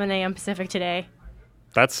 10 or 11 a.m. Pacific today.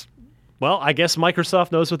 Well, I guess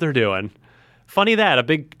Microsoft knows what they're doing. Funny that a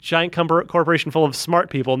big giant corporation full of smart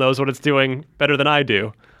people knows what it's doing better than I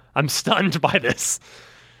do. I'm stunned by this.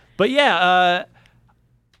 But yeah,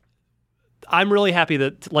 I'm really happy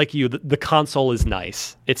that, like you, the console is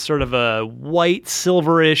nice. It's sort of a white,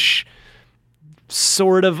 silverish,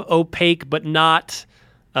 sort of opaque, but not,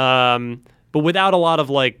 but without a lot of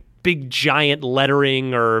like big giant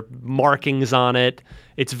lettering or markings on it.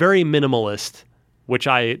 It's very minimalist, which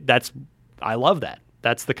I love that.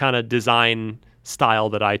 That's the kind of design style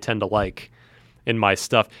that I tend to like in my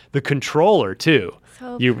stuff. The controller too.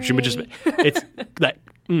 So you should just it's that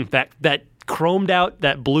chromed out,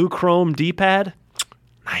 that blue chrome D-pad.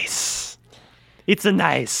 Nice. It's a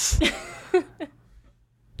nice.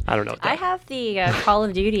 I don't know. I have the Call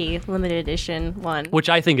of Duty limited edition one, which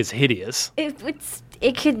I think is hideous.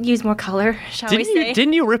 It could use more color, shall we say?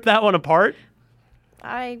 Didn't you rip that one apart?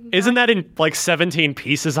 Isn't that in like 17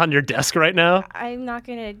 pieces on your desk right now? I'm not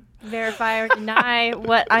going to verify or deny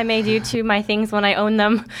what I may do to my things when I own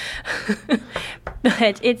them.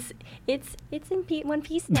 But it's in one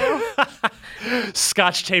piece now.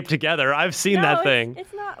 Scotch taped together. I've seen that thing.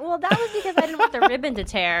 It's not. Well, that was because I didn't want the ribbon to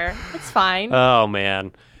tear. It's fine. Oh,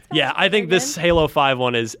 man. Yeah, I think this Halo 5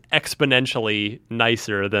 one is exponentially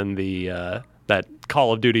nicer than the that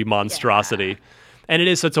Call of Duty monstrosity. Yeah. And it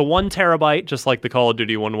is, so it's a 1 terabyte, just like the Call of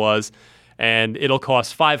Duty one was, and it'll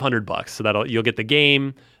cost $500. So you'll get the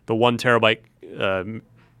game, the 1 terabyte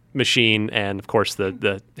machine, and of course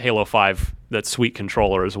the Halo 5, that sweet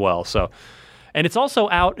controller as well. So, and it's also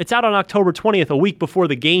out. It's out on October 20th, a week before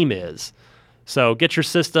the game is. So get your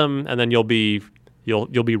system, and then you'll be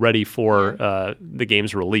ready for the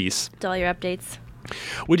game's release. With all your updates.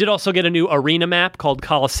 We did also get a new arena map called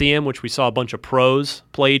Coliseum, which we saw a bunch of pros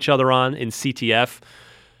play each other on in CTF.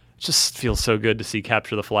 It just feels so good to see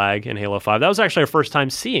Capture the Flag in Halo 5. That was actually our first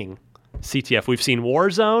time seeing CTF. We've seen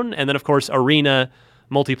Warzone, and then, of course, Arena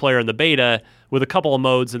multiplayer in the beta with a couple of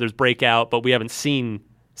modes, and there's Breakout, but we haven't seen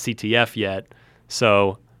CTF yet.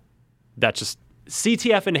 So that's just...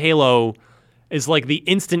 CTF in Halo is like the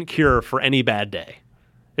instant cure for any bad day.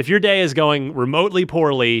 If your day is going remotely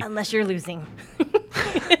poorly... Unless you're losing.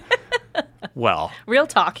 Well... Real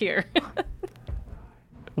talk here.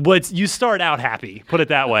 But you start out happy, put it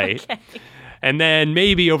that way. Okay. And then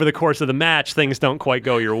maybe over the course of the match, things don't quite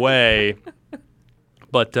go your way.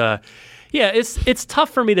 But, yeah, it's tough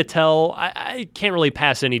for me to tell. I can't really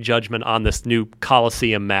pass any judgment on this new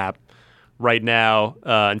Coliseum map right now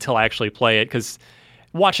until I actually play it, because...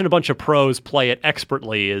 watching a bunch of pros play it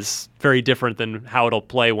expertly is very different than how it'll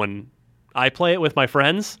play when I play it with my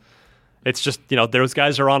friends. It's just, those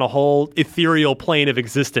guys are on a whole ethereal plane of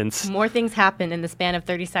existence. More things happen in the span of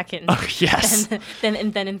 30 seconds. Oh, yes. than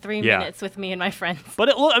in 3 minutes with me and my friends. But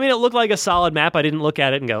it looked like a solid map. I didn't look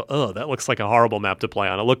at it and go, oh, that looks like a horrible map to play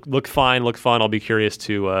on. It looked fine, looked fun. I'll be curious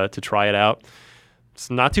to try it out. It's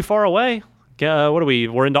not too far away. What are we?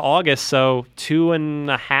 We're into August, so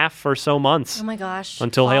 2.5 or so months. Oh my gosh!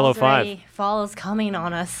 Until Halo 5. Ready. Fall is coming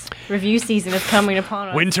on us. Review season is coming upon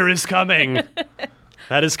us. Winter is coming.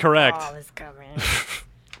 That is correct. Fall is coming.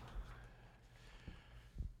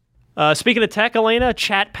 Speaking of tech, Elena,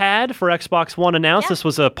 ChatPad for Xbox One announced. This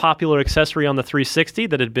was a popular accessory on the 360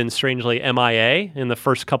 that had been strangely MIA in the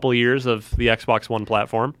first couple of years of the Xbox One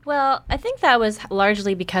platform. Well, I think that was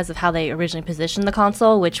largely because of how they originally positioned the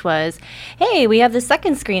console, which was, hey, we have the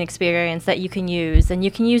second screen experience that you can use, and you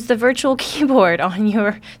can use the virtual keyboard on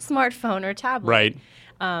your smartphone or tablet. Right.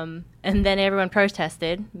 And then everyone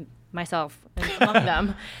protested, myself among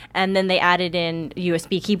them, and then they added in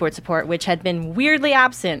USB keyboard support, which had been weirdly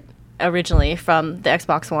absent originally from the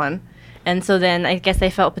Xbox One. And so then I guess they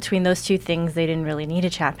felt between those two things they didn't really need a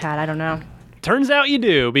chat pad. I don't know. Turns out you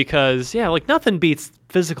do, because, nothing beats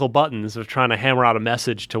physical buttons of trying to hammer out a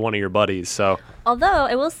message to one of your buddies. So, although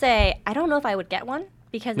I will say, I don't know if I would get one,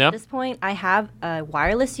 because at this point I have a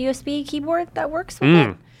wireless USB keyboard that works with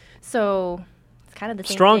it. So it's kind of the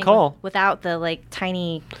same strong thing call. Without the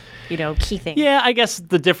tiny, key thing. Yeah, I guess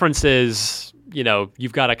the difference is,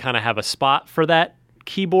 you've got to kind of have a spot for that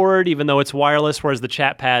keyboard, even though it's wireless, whereas the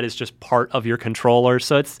chat pad is just part of your controller.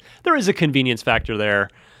 So there is a convenience factor there.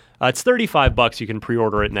 It's $35. You can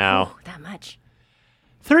pre-order it now. Ooh, that much?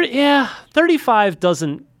 35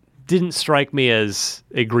 didn't strike me as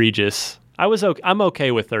egregious. I'm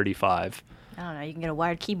okay with 35. I don't know. You can get a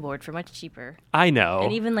wired keyboard for much cheaper. I know.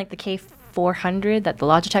 And even the K400, the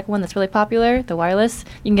Logitech one that's really popular, the wireless,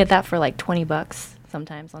 you can get that for $20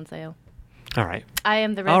 sometimes on sale. All right. I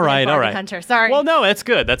am the resident bargain hunter. Sorry. Well, no, that's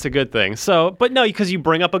good. That's a good thing. So, but no, because you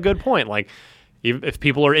bring up a good point. If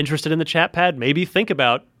people are interested in the chat pad, maybe think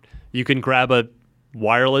about you can grab a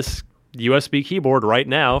wireless USB keyboard right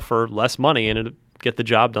now for less money, and it'll get the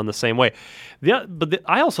job done the same way.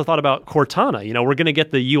 I also thought about Cortana. We're going to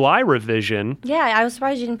get the UI revision. Yeah, I was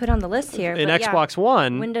surprised you didn't put it on the list here. In but Xbox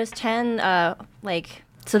One. Windows 10,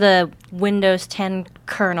 so the Windows 10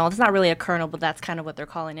 kernel, it's not really a kernel, but that's kind of what they're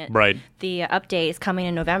calling it. Right. The update is coming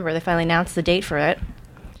in November. They finally announced the date for it.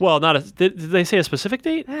 Well, did they say a specific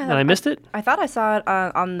date? And I missed it? I thought I saw it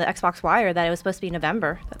on the Xbox Wire that it was supposed to be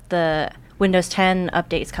November. The Windows 10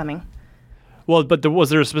 update is coming. Well, but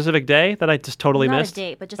was there a specific day that I just totally missed? Not a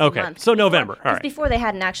date, but just okay. a month. So November. All right. Before they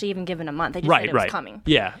hadn't actually even given a month. They just said it was coming.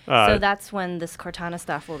 Yeah. So that's when this Cortana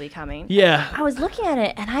stuff will be coming. Yeah. I was looking at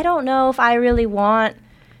it, and I don't know if I really want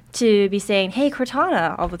to be saying, hey,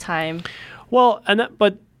 Cortana, all the time. Well,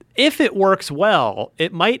 but if it works well,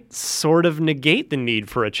 it might sort of negate the need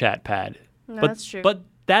for a chat pad. No, that's true. But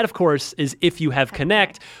that, of course, is if you have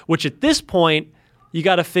Kinect, which at this point, you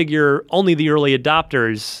got to figure only the early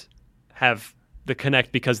adopters have the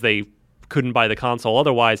Kinect because they couldn't buy the console.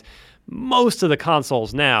 Otherwise, most of the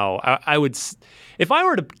consoles now, I would, if I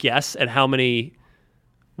were to guess at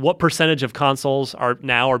what percentage of consoles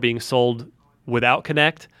are being sold without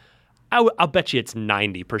Kinect, I'll bet you it's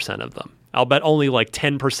 90% of them. I'll bet only like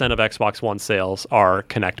 10% of Xbox One sales are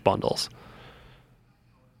Kinect bundles.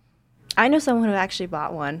 I know someone who actually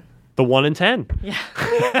bought one. The 1 in 10. Yeah.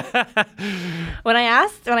 When I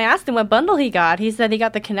asked him what bundle he got, he said he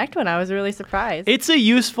got the Kinect one. I was really surprised.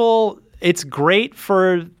 It's great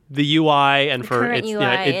for the UI and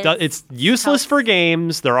it's useless for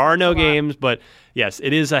games. There are no games, but yes,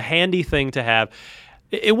 it is a handy thing to have.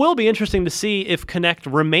 It will be interesting to see if Kinect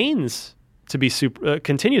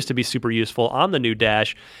continues to be super useful on the new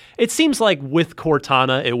Dash. It seems like with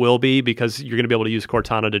Cortana it will be, because you're going to be able to use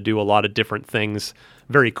Cortana to do a lot of different things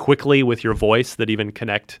very quickly with your voice that even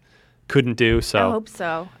Kinect couldn't do. So I hope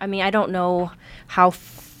so. I mean, I don't know how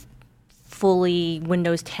fully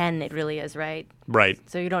Windows 10 it really is, right? Right.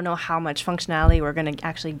 So you don't know how much functionality we're going to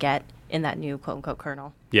actually get in that new quote-unquote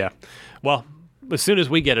kernel. Yeah. Well, as soon as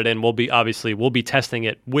we get it in, we'll be testing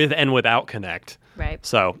it with and without Kinect. Right.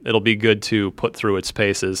 So it'll be good to put through its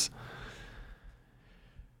paces.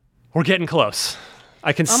 We're getting close.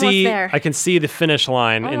 I can see the finish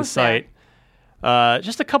line in sight.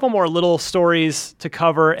 Just a couple more little stories to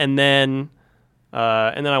cover, and then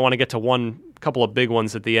I want to get to couple of big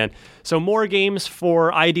ones at the end. So more games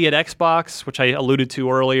for ID at Xbox, which I alluded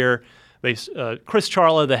to earlier. Chris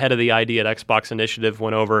Charla, the head of the ID at Xbox initiative,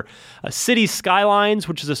 went over City Skylines,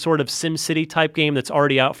 which is a sort of SimCity type game that's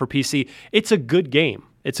already out for PC. It's a good game.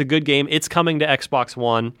 It's coming to Xbox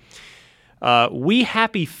One. We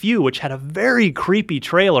Happy Few, which had a very creepy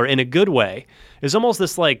trailer in a good way, is almost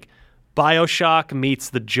this like BioShock meets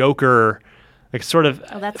the Joker, like sort of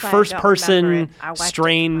first person,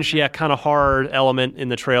 strange, kind of horror element in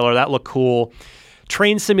the trailer. That looked cool.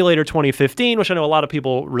 Train Simulator 2015, which I know a lot of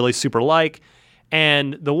people really super like,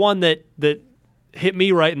 and the one that hit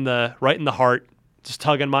me right in the heart, just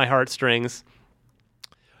tugging my heartstrings.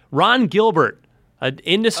 Ron Gilbert, an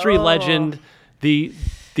industry legend, the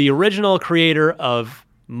original creator of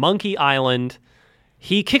Monkey Island.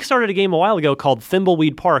 He kickstarted a game a while ago called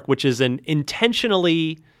Thimbleweed Park, which is an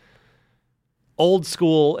intentionally old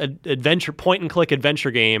school adventure point and click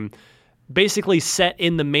adventure game, basically set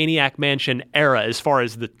in the Maniac Mansion era as far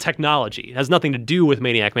as the technology. It has nothing to do with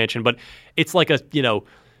Maniac Mansion, but it's like a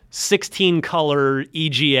 16 color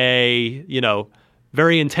EGA,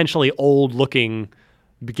 very intentionally old looking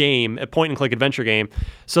game, a point and click adventure game.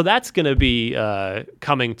 So that's going to be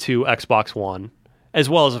coming to Xbox One, as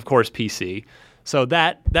well as of course PC. So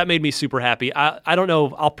that made me super happy. I don't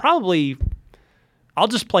know. I'll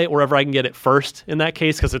just play it wherever I can get it first in that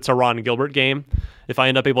case, because it's a Ron Gilbert game. If I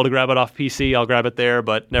end up able to grab it off PC, I'll grab it there.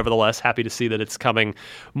 But nevertheless, happy to see that it's coming.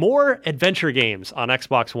 More adventure games on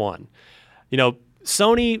Xbox One.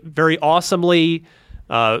 Sony very awesomely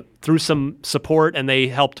through some support, and they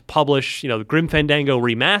helped publish, Grim Fandango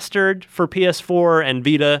Remastered for PS4 and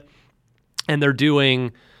Vita. And they're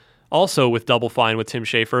doing, also with Double Fine with Tim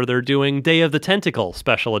Schafer, they're doing Day of the Tentacle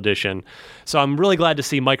Special Edition. So I'm really glad to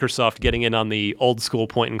see Microsoft getting in on the old school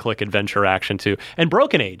point and click adventure action too. And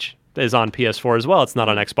Broken Age is on PS4 as well. It's not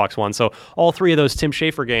on Xbox One. So all three of those Tim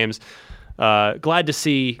Schafer games, glad to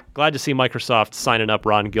see Microsoft signing up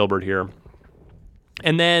Ron Gilbert here.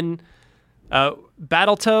 And then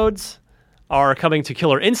Battletoads are coming to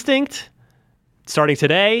Killer Instinct starting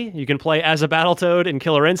today. You can play as a Battletoad in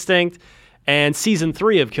Killer Instinct. And Season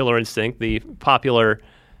 3 of Killer Instinct, the popular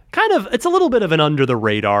it's a little bit of an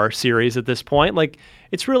under-the-radar series at this point. Like,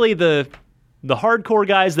 it's really the hardcore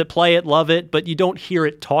guys that play it love it, but you don't hear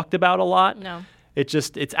it talked about a lot. No.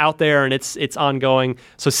 It's out there and it's ongoing.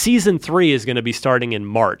 So season 3 is going to be starting in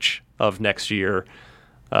March of next year.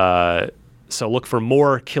 So look for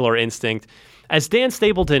more Killer Instinct. As Dan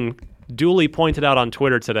Stapleton duly pointed out on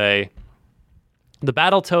Twitter today, the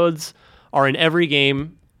Battletoads are in every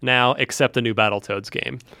game now except the new Battletoads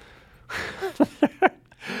game.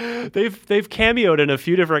 They've cameoed in a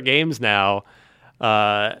few different games now.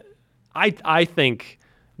 I think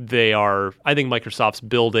Microsoft's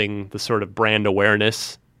building the sort of brand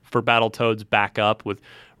awareness for Battletoads back up with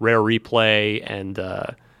Rare Replay and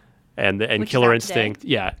Which Killer is out today. Instinct.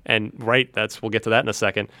 Yeah, and we'll get to that in a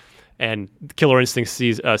second. And Killer Instinct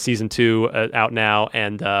season 2 out now.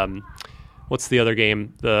 And what's the other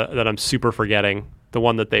game that I'm super forgetting? The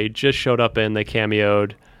one that they just showed up in. They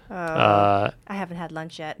cameoed. I haven't had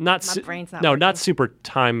lunch yet. My brain's not working. Not Super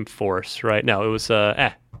Time Force, right? No, it was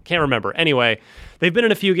can't remember. Anyway, they've been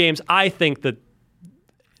in a few games. I think that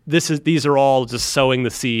these are all just sowing the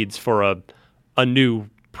seeds for a new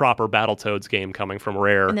proper Battletoads game coming from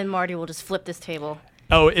Rare. And then Marty will just flip this table.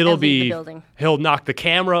 Oh, it'll and leave be. the building. He'll knock the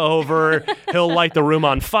camera over. He'll light the room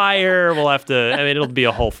on fire. We'll have to. I mean, it'll be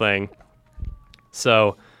a whole thing.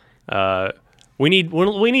 So, we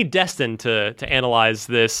need Destin to analyze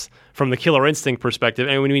this from the Killer Instinct perspective,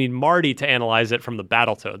 and we need Marty to analyze it from the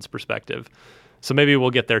Battletoads perspective. So maybe we'll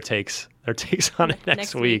get their takes on it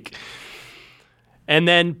next week. And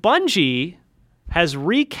then Bungie has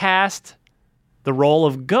recast the role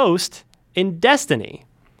of Ghost in Destiny.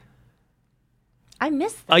 I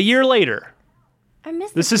missed this. A year later. I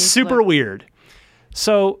missed This is super weird.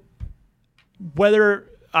 So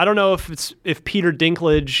I don't know if Peter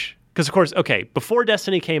Dinklage, because of course, okay, before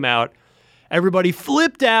Destiny came out, everybody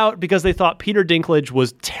flipped out because they thought Peter Dinklage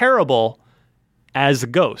was terrible as a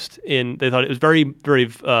Ghost. They thought it was very, very,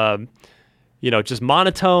 just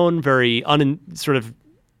monotone, very sort of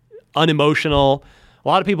unemotional. A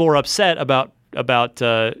lot of people were upset about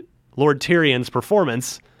Lord Tyrion's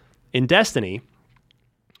performance in Destiny.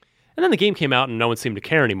 And then the game came out and no one seemed to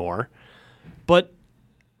care anymore. But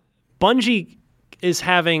Bungie is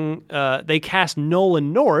having, they cast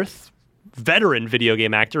Nolan North, veteran video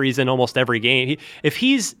game actor. He's in almost every game. If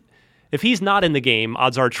he's not in the game,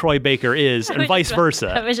 odds are Troy Baker is, and vice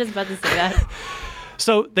versa. I was just about to say that.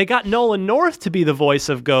 So they got Nolan North to be the voice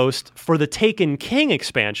of Ghost for the Taken King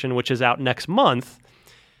expansion, which is out next month.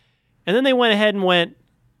 And then they went ahead and went,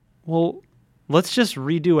 well, let's just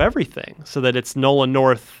redo everything so that it's Nolan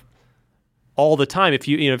North all the time. If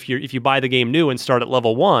you buy the game new and start at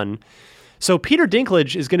level 1. So Peter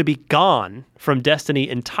Dinklage is going to be gone from Destiny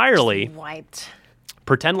entirely. Wiped.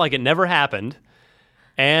 Pretend like it never happened.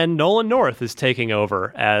 And Nolan North is taking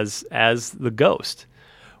over as the Ghost,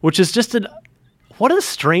 which is just what a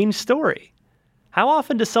strange story. How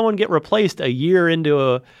often does someone get replaced a year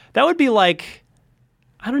into that would be like,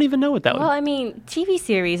 I don't even know what that would be. Well, I mean, TV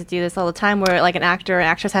series do this all the time where like an actor or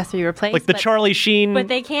actress has to be replaced. Like the Charlie Sheen But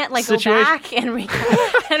they can't like situation. go back and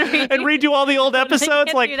redo all the old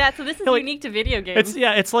episodes. They can't do that. So this is unique to video games.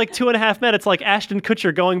 It's like 2.5 Men. It's like Ashton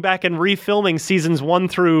Kutcher going back and refilming seasons 1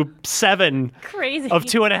 through 7 Crazy. of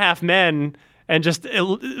 2.5 Men and just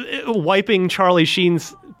wiping Charlie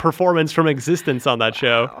Sheen's performance from existence on that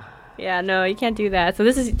show. Yeah, no, you can't do that. So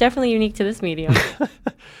this is definitely unique to this medium.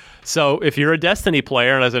 So if you're a Destiny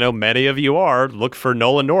player, and as I know many of you are, look for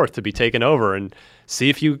Nolan North to be taken over and see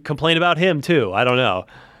if you complain about him too. I don't know.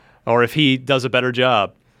 Or if he does a better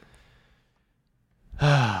job.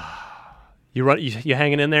 You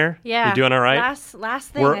hanging in there? Yeah. You doing all right? Last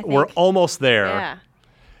thing, I think. We're almost there. Yeah.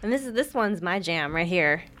 And this one's my jam right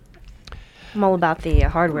here. I'm all about the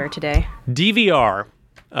hardware today. DVR.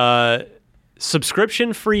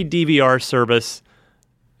 Subscription-free DVR service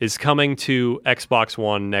is coming to Xbox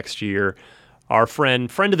One next year. Our friend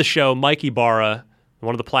of the show, Mike Ibarra,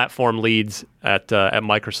 one of the platform leads at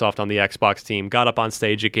Microsoft on the Xbox team, got up on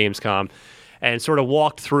stage at Gamescom and sort of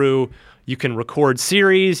walked through. You can record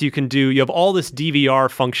series. You have all this DVR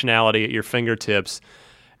functionality at your fingertips,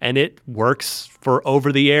 and it works for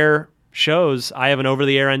over-the-air shows. I have an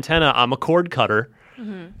over-the-air antenna. I'm a cord cutter,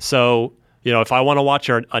 so if I want to watch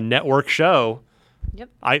a network show. Yep.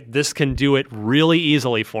 This can do it really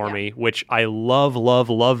easily for me, which I love, love,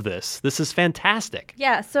 love this. This is fantastic.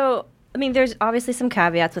 Yeah, so, I mean, there's obviously some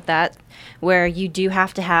caveats with that, where you do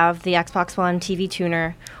have to have the Xbox One TV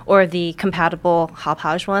tuner or the compatible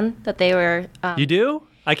Hauppauge one that they were... You do?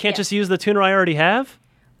 I can't just use the tuner I already have?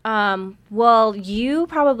 Well, you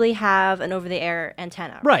probably have an over-the-air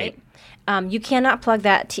antenna, right? You cannot plug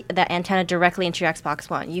that antenna directly into your Xbox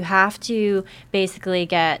One. You have to basically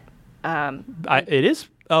get... it is?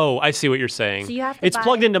 Oh, I see what you're saying. So you have to it's buy-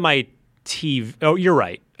 plugged into my TV. Oh, you're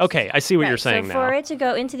right. Okay, I see what you're saying so now. for it to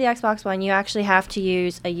go into the Xbox One, you actually have to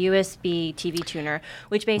use a USB TV tuner,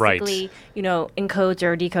 which basically, encodes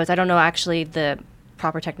or decodes. I don't know actually the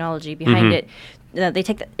proper technology behind it.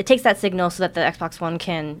 It takes that signal so that the Xbox One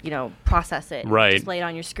can, process it and display it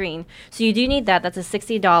on your screen. So you do need that. That's a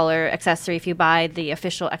 $60 accessory if you buy the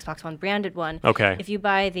official Xbox One branded one. Okay. If you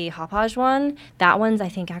buy the Hauppauge one, that one's I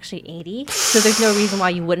think actually $80. So there's no reason why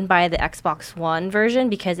you wouldn't buy the Xbox One version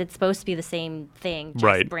because it's supposed to be the same thing,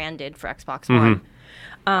 just branded for Xbox One.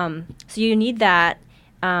 So you need that.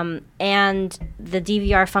 And the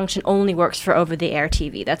DVR function only works for over-the-air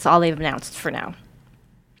TV. That's all they've announced for now.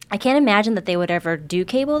 I can't imagine that they would ever do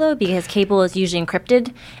cable, though, because cable is usually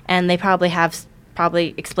encrypted, and they probably have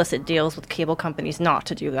explicit deals with cable companies not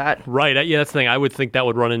to do that. Right. Yeah, that's the thing. I would think that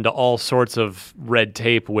would run into all sorts of red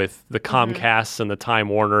tape with the Comcasts and the Time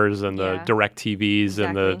Warners and the DirecTVs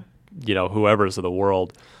and the, whoever's of the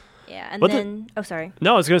world. Yeah, and then... sorry.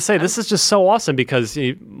 No, I was going to say, this is just so awesome because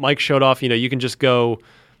Mike showed off, you can just go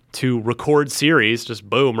to record series, just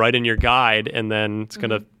boom, right in your guide, and then it's going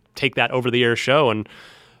to take that over-the-air show. And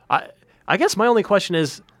I guess my only question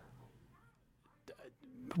is,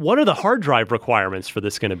 what are the hard drive requirements for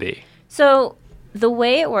this going to be? So the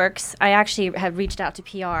way it works, I actually had reached out to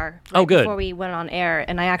PR before we went on air,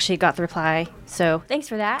 and I actually got the reply. So thanks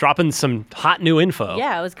for that. Dropping some hot new info.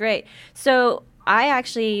 Yeah, it was great. So I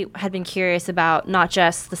actually had been curious about not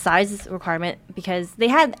just the size requirement, because they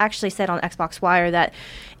had actually said on Xbox Wire that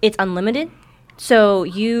it's unlimited. So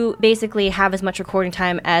you basically have as much recording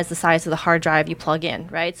time as the size of the hard drive you plug in,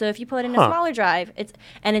 right? So if you put in a smaller drive, it's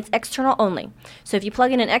external only. So if you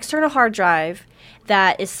plug in an external hard drive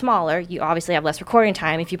that is smaller, you obviously have less recording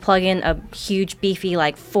time. If you plug in a huge, beefy,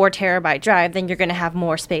 4 terabyte drive, then you're going to have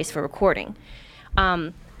more space for recording.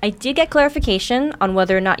 I did get clarification on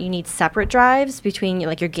whether or not you need separate drives between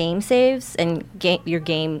your game saves and your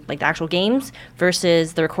game, the actual games,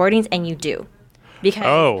 versus the recordings, and you do.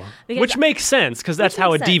 Because which makes sense because that's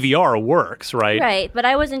how a DVR works, right? Right, but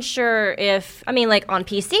I wasn't sure if on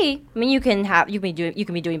PC, you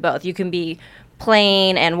can be doing both. You can be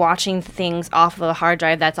playing and watching things off of a hard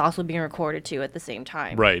drive that's also being recorded too at the same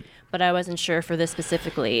time. Right. But I wasn't sure for this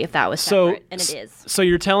specifically if that was separate, and it is. So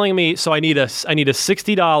you're telling me, I need a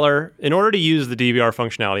 $60 in order to use the DVR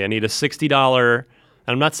functionality. I need a $60.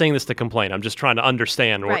 And I'm not saying this to complain. I'm just trying to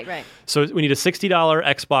understand. Right. So we need a $60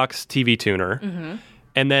 Xbox TV tuner.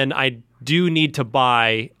 And then I do need to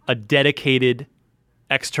buy a dedicated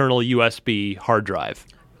external USB hard drive.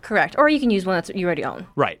 Correct. Or you can use one that you already own.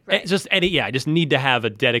 Right. I just need to have a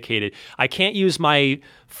dedicated. I can't use my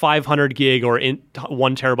 500 gig or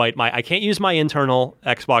 1 terabyte. I can't use my internal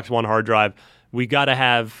Xbox One hard drive. We got to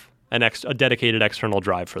have a dedicated external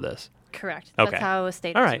drive for this. Correct. Okay. That's how it was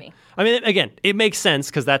stated All right. to me. I mean, again, it makes sense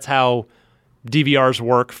because that's how DVRs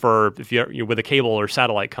work for if you're with a cable or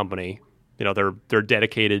satellite company. They're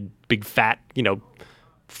dedicated, big fat,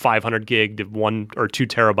 500 gig to 1 or 2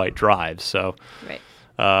 terabyte drives. So, right.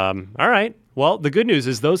 All right. Well, the good news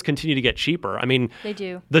is those continue to get cheaper. I mean, they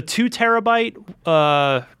do. The 2 terabyte,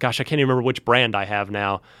 I can't even remember which brand I have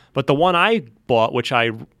now, but the one I bought, which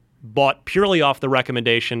I bought purely off the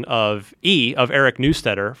recommendation of Eric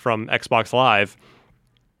Neustetter from Xbox Live,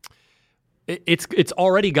 it's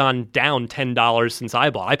already gone down $10 since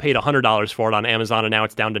I bought. I paid $100 for it on Amazon, and now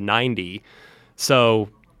it's down to $90. So,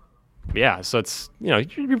 yeah, so it's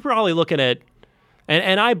you're probably looking at,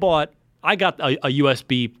 and I got a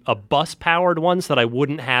USB, a bus powered one, so that I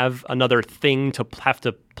wouldn't have another thing to have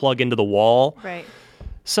to plug into the wall. Right.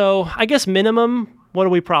 So I guess minimum, what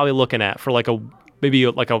are we probably looking at for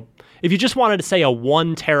if you just wanted to say a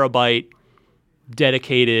 1 terabyte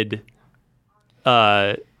dedicated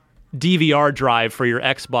DVR drive for your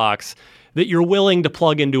Xbox that you're willing to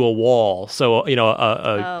plug into a wall. So,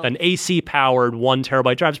 an AC powered 1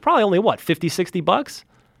 terabyte drive is probably only $50-$60?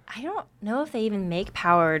 I don't know if they even make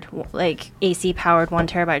AC powered 1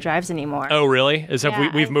 terabyte drives anymore. Oh, really?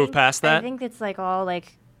 We've moved past that? I think it's all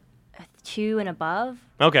 2 and above.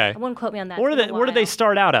 Okay. I wouldn't quote me on that. Where do they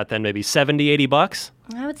start out at then? Maybe $70-$80?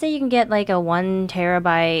 I would say you can get a 1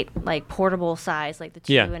 terabyte portable size, the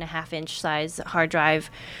 2.5 inch size hard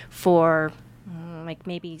drive for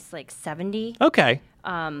maybe $70. Okay.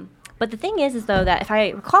 But the thing is though that if I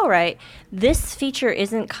recall right, this feature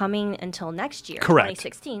isn't coming until next year, correct.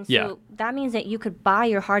 2016. So that means that you could buy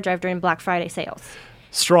your hard drive during Black Friday sales.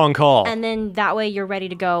 Strong call. And then that way you're ready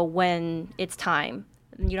to go when it's time.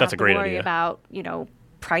 You don't have to worry about,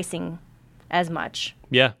 pricing as much.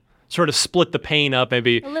 Yeah. Sort of split the pain up.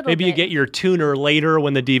 Maybe you get your tuner later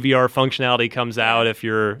when the DVR functionality comes out if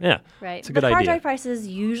you're, Right. It's a good idea. Hard drive prices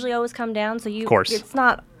usually always come down, so of course. It's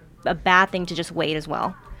not a bad thing to just wait as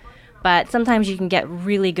well. But sometimes you can get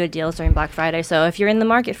really good deals during Black Friday. So if you're in the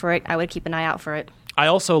market for it, I would keep an eye out for it. I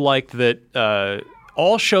also liked that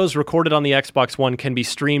all shows recorded on the Xbox One can be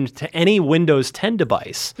streamed to any Windows 10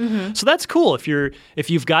 device. So that's cool. If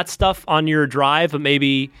you've got stuff on your drive, but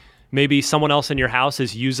maybe someone else in your house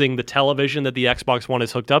is using the television that the Xbox One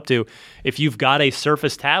is hooked up to. If you've got a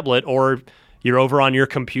Surface tablet or you're over on your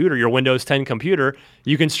computer, your Windows 10 computer,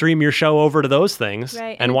 you can stream your show over to those things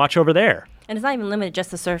and watch over there. And it's not even limited just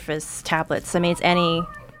to Surface tablets. I mean, it's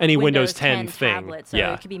any Windows 10 thing. tablet. So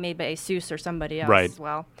it could be made by Asus or somebody else Right. as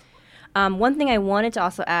well. One thing I wanted to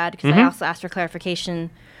also add, because I also asked for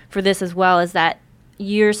clarification for this as well, is that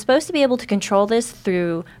you're supposed to be able to control this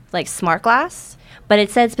through like Smart Glass, but it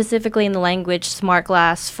said specifically in the language Smart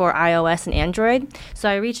Glass for iOS and Android. So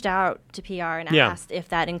I reached out to PR and asked if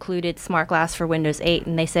that included Smart Glass for Windows 8,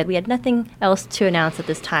 and they said we had nothing else to announce at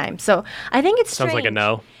this time. So I think it's Sounds strange. like a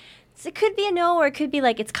no. It could be a no, or it could be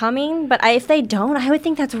like it's coming, but if they don't, I would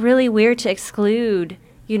think that's really weird to exclude,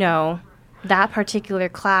 that particular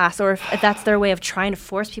class, or if that's their way of trying to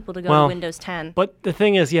force people to go to Windows 10. But the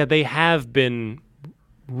thing is, they have been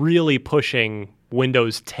really pushing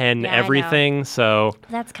Windows 10 everything, so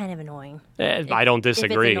That's kind of annoying. I don't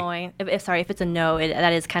disagree. If it's annoying. If it's a no,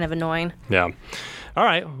 that is kind of annoying. Yeah. All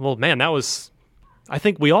right. Well, man, I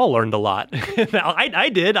think we all learned a lot. I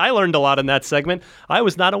did. I learned a lot in that segment. I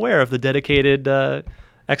was not aware of the dedicated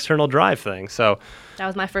external drive thing, so. That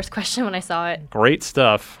was my first question when I saw it. Great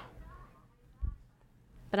stuff.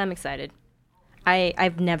 But I'm excited.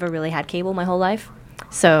 I've never really had cable my whole life,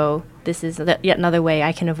 so this is yet another way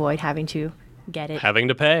I can avoid having to get it. Having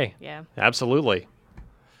to pay. Yeah. Absolutely.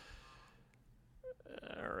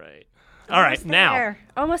 All right. Now.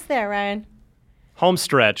 Almost there, Ryan. Home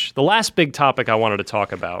stretch. The last big topic I wanted to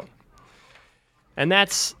talk about. And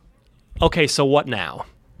that's, okay, so what now?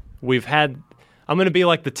 I'm going to be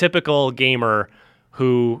like the typical gamer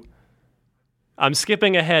who I'm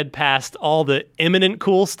skipping ahead past all the imminent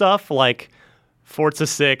cool stuff like Forza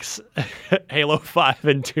 6, Halo 5,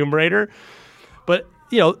 and Tomb Raider. But,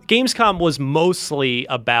 Gamescom was mostly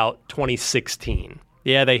about 2016.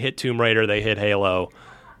 Yeah, they hit Tomb Raider, they hit Halo,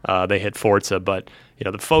 they hit Forza, but,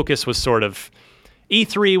 the focus was sort of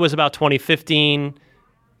E3 was about 2015.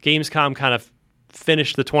 Gamescom kind of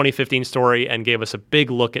finished the 2015 story and gave us a big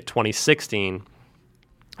look at 2016.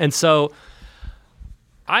 And so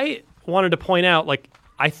I wanted to point out,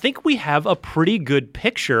 I think we have a pretty good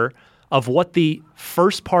picture of what the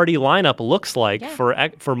first-party lineup looks like for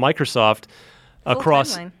Microsoft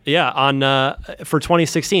across, for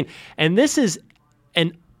 2016. And this is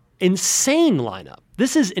an insane lineup.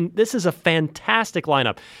 This is a fantastic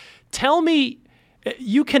lineup. Tell me,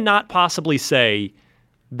 you cannot possibly say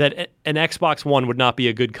that an Xbox One would not be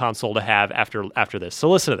a good console to have after this. So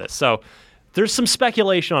listen to this. So there's some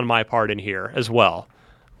speculation on my part in here as well.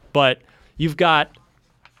 But you've got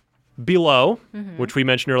Below, which we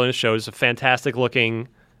mentioned earlier in the show, is a fantastic-looking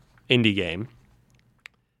indie game.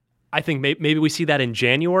 I think maybe we see that in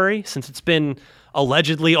January, since it's been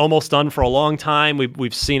allegedly almost done for a long time.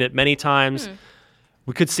 We've seen it many times.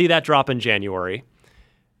 We could see that drop in January.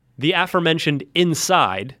 The aforementioned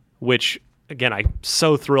Inside, which, again, I'm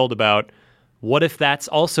so thrilled about. What if that's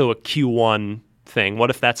also a Q1 thing? What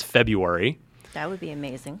if that's February? That would be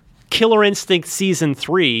amazing. Killer Instinct Season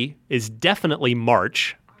 3 is definitely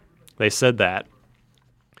March. They said that.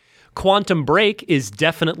 Quantum Break is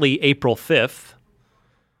definitely April 5th.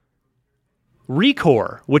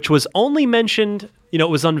 Recore, which was only mentioned, it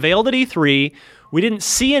was unveiled at E3. We didn't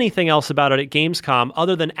see anything else about it at Gamescom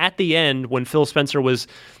other than at the end when Phil Spencer was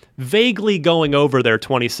vaguely going over their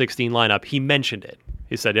 2016 lineup. He mentioned it.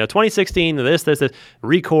 He said, 2016, this,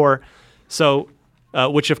 Recore. So,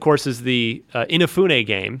 which of course is the Inafune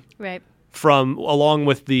game. Right. Along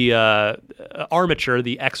with the Armature,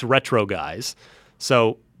 the ex-Retro guys.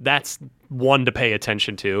 So that's one to pay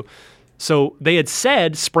attention to. So they had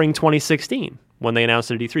said spring 2016 when they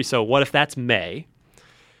announced it at E3. So what if that's May?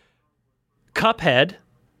 Cuphead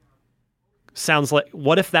sounds like,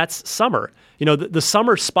 what if that's summer? The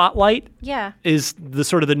summer spotlight is the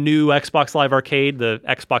sort of the new Xbox Live Arcade, the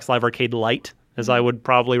Xbox Live Arcade Lite, as I would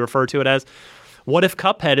probably refer to it as. What if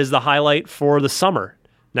Cuphead is the highlight for the summer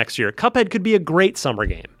next year? Cuphead could be a great summer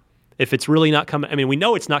game if it's really not coming. I mean, we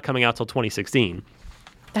know it's not coming out till 2016.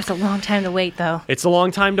 That's a long time to wait, though. It's a long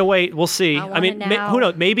time to wait. We'll see. I mean, who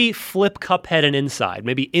knows? Maybe flip Cuphead and Inside.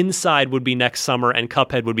 Maybe Inside would be next summer and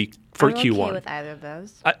Cuphead would be for I'm Q1. Okay with either of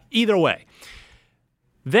those. Either way.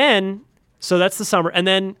 Then, so that's the summer. And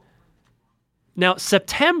then, now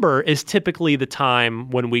September is typically the time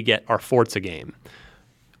when we get our Forza game.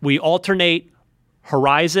 We alternate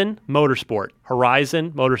Horizon Motorsport,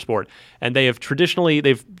 and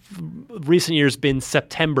they've recent years been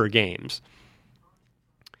September games.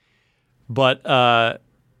 But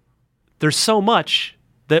there's so much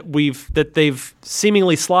that they've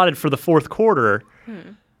seemingly slotted for the fourth quarter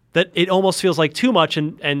that it almost feels like too much,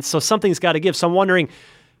 and so something's got to give. So I'm wondering,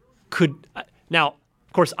 now,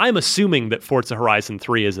 of course, I'm assuming that Forza Horizon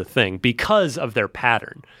 3 is a thing because of their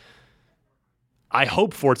pattern. I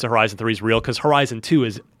hope Forza Horizon 3 is real because Horizon 2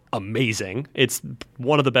 is amazing. It's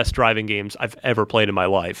one of the best driving games I've ever played in my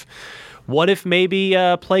life. What if maybe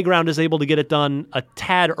Playground is able to get it done a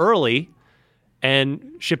tad early and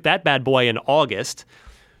ship that bad boy in August,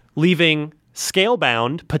 leaving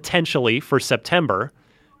Scalebound potentially for September,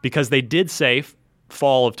 because they did say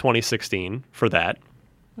fall of 2016 for that.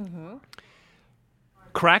 Mm-hmm.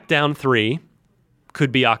 Crackdown 3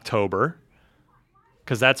 could be October,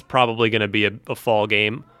 because that's probably going to be a fall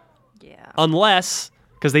game. Yeah. Unless,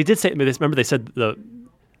 because they did say, remember they said the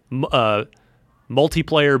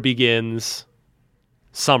multiplayer begins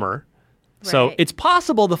summer. So Right. it's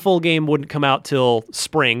possible the full game wouldn't come out till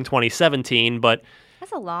spring 2017, but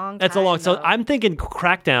That's a long time. that's a long. So though. I'm thinking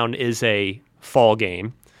Crackdown is a fall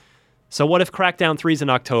game. So what if Crackdown 3 is in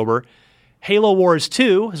October? Halo Wars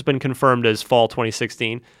 2 has been confirmed as fall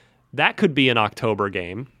 2016. That could be an October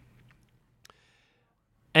game.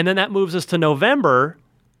 And then that moves us to November.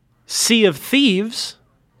 Sea of Thieves,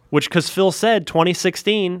 which, because Phil said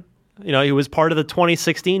 2016, he was part of the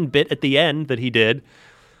 2016 bit at the end that he did.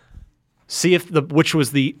 Which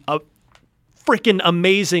was the freaking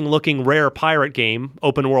amazing looking rare pirate game,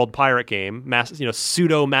 open world pirate game,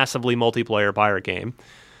 pseudo massively multiplayer pirate game.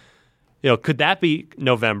 Could that be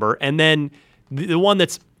November? And then the one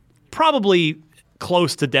that's probably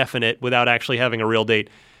close to definite without actually having a real date.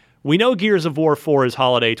 We know Gears of War 4 is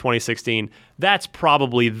holiday 2016. That's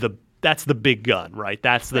probably that's the big gun, right?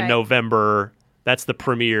 That's the Right. November, that's the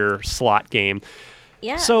premier slot game.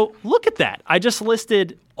 Yeah. So look at that. I just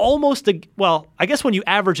listed I guess when you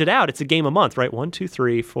average it out, it's a game a month, right? 1, 2,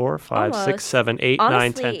 3, 4, 5, 6, Almost. 7, 8,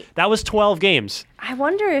 9, 10. Honestly- That was 12 games. I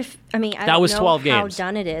wonder if, I That don't was know 12 how games.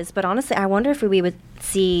 done it is, but honestly, I wonder if we would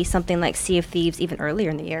see something like Sea of Thieves even earlier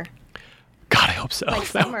in the year. God, I hope so. Like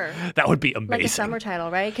summer. That would be amazing. Like a summer title,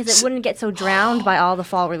 right? Because it wouldn't get so drowned by all the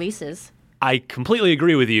fall releases. I completely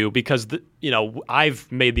agree with you because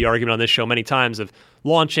I've made the argument on this show many times of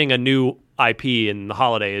launching a new IP in the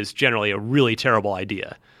holiday is generally a really terrible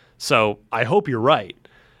idea. So I hope you're right.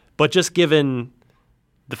 But just given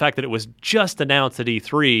the fact that it was just announced at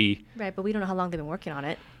E3, Right, but we don't know how long they've been working on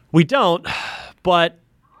it. we don't. But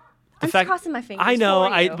the I'm fact, crossing my fingers I know.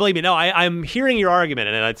 for you. Believe me. No, I'm hearing your argument,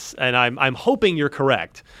 and I'm hoping you're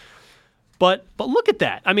correct. But look at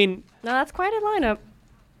that. I mean, No, that's quite a lineup.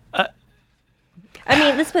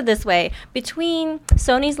 Let's put it this way. Between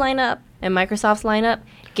Sony's lineup and Microsoft's lineup,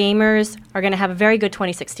 gamers are going to have a very good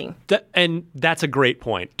 2016. And that's a great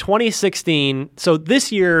point. 2016. So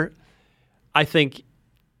this year, I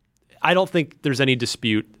don't think there's any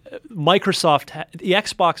dispute. Microsoft, the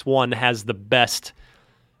Xbox One has the best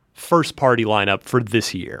first-party lineup for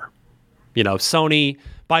this year. Sony,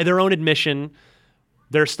 by their own admission,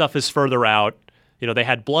 their stuff is further out. They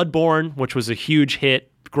had Bloodborne, which was a huge hit,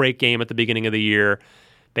 great game at the beginning of the year.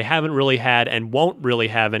 They haven't really had and won't really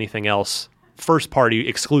have anything else first-party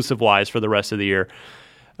exclusive-wise for the rest of the year.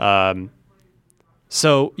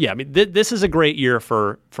 So, yeah, this is a great year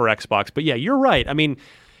for Xbox. But, yeah, you're right.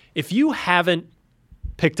 If you haven't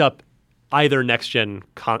picked up either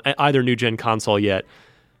either new-gen console yet,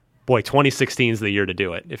 boy, 2016 is the year to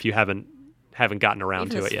do it if you haven't gotten around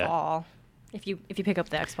Even to this it yet. fall, if you pick up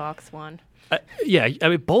the Xbox One. Yeah,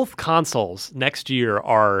 both consoles next year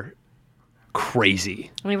are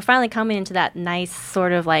crazy. We're finally coming into that nice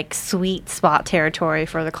sort of like sweet spot territory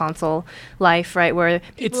for the console life, right? Where It's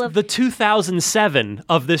people have, the 2007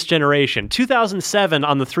 of this generation. 2007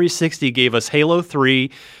 on the 360 gave us Halo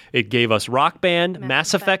 3. It gave us Rock Band,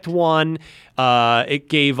 Mass Effect 1. It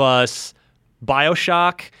gave us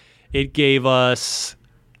BioShock. It gave us...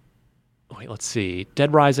 Wait, let's see.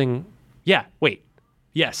 Dead Rising... Yeah, wait.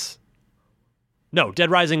 Yes. No,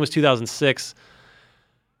 Dead Rising was 2006.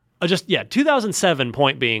 2007,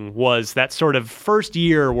 point being, was that sort of first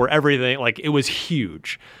year where everything, it was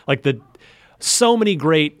huge. So many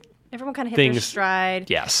great everyone kind of hit their things. stride.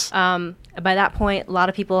 Yes. By that point, a lot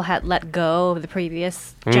of people had let go of the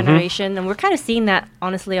previous Mm-hmm. generation, and we're kind of seeing that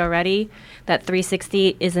honestly already. That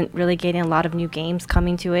 360 isn't really getting a lot of new games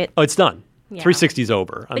coming to it. Oh, it's done. Yeah. 360's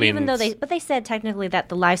over. But even though they said technically that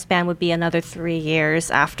the lifespan would be another 3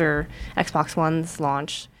 years after Xbox One's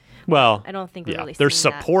launch. well, I don't think we're really they're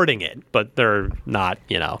seeing that. supporting it, but they're not,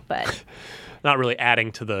 But not really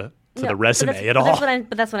adding to the No, resume but at all.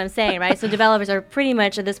 That's what I'm saying, right? So developers are pretty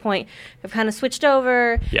much at this point have kind of switched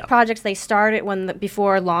over. Yeah. Projects they started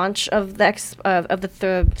before launch of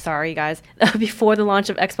the sorry guys, before the launch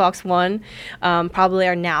of Xbox One, probably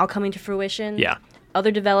are now coming to fruition. Yeah.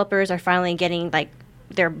 Other developers are finally getting like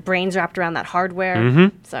their brains wrapped around that hardware.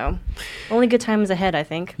 Mm-hmm. So only good times ahead, I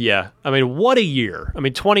think. Yeah. I mean, what a year. I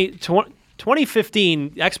mean,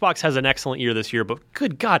 2015, Xbox has an excellent year this year, but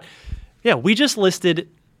good God. Yeah, we just listed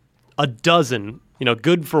a dozen,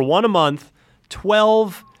 good for one a month,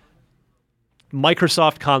 12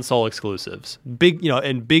 Microsoft console exclusives,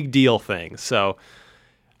 big deal things. So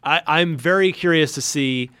I'm very curious to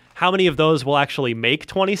see how many of those will actually make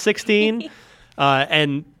 2016,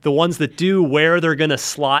 and the ones that do, where they're going to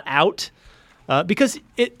slot out, because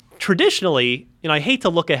it traditionally, I hate to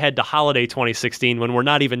look ahead to holiday 2016 when we're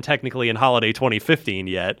not even technically in holiday 2015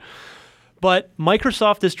 yet, but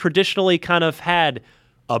Microsoft has traditionally kind of had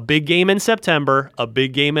a big game in September, a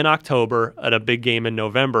big game in October, and a big game in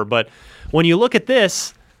November. But when you look at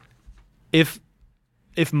this, if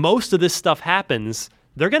most of this stuff happens,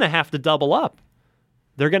 they're going to have to double up.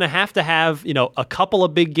 They're going to have, a couple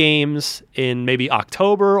of big games in maybe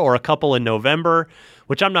October or a couple in November,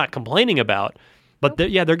 which I'm not complaining about. But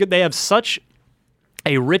they have such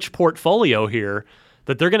a rich portfolio here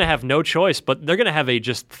that they're going to have no choice, but they're going to have a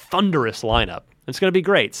just thunderous lineup. It's going to be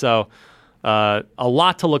great. So a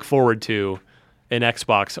lot to look forward to in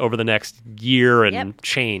Xbox over the next year and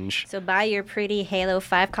change. So buy your pretty Halo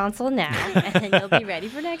 5 console now, and then you'll be ready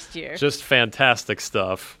for next year. Just fantastic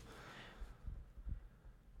stuff.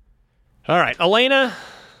 All right, Elena,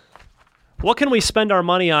 what can we spend our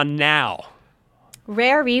money on now?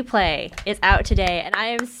 Rare Replay is out today, and I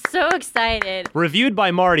am so excited. Reviewed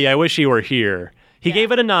by Marty. I wish he were here. He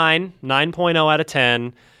gave it a 9.0 out of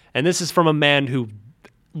 10, and this is from a man who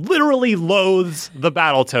literally loathes the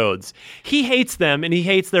Battletoads. He hates them, and he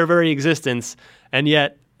hates their very existence, and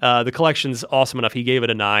yet the collection's awesome enough. He gave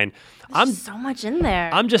it a 9. There's so much in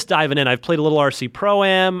there. I'm just diving in. I've played a little RC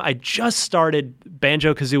Pro-Am. I just started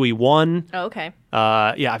Banjo-Kazooie 1. Oh, okay.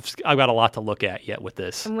 I've got a lot to look at yet with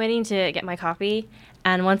this. I'm waiting to get my copy,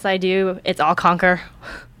 and once I do, it's all Conquer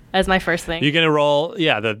as my first thing. You're gonna roll,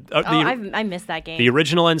 I missed that game. The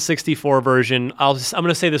original N64 version. I'm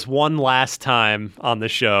gonna say this one last time on the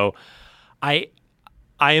show. I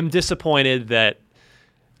am disappointed that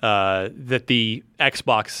the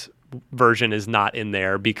Xbox version is not in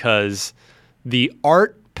there, because the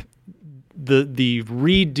art, the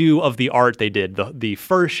redo of the art they did, the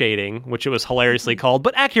fur shading, which it was hilariously called,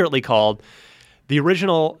 but accurately called, the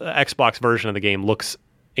original Xbox version of the game looks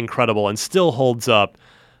incredible and still holds up.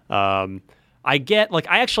 I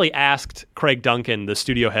actually asked Craig Duncan, the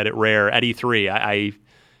studio head at Rare at E3,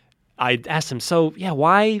 I asked him,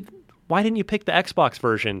 why didn't you pick the Xbox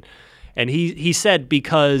version? And he said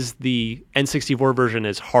because the N64 version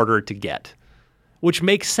is harder to get, which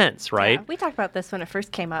makes sense, right? Yeah, we talked about this when it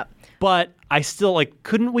first came up. But I still,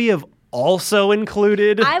 couldn't we have also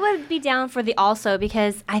included? I would be down for the also,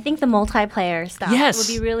 because I think the multiplayer stuff would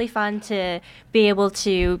be really fun to be able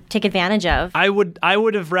to take advantage of. I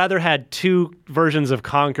would have rather had 2 versions of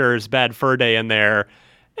Conker's Bad Fur Day in there.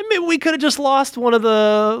 And maybe we could have just lost one of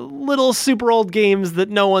the little super old games that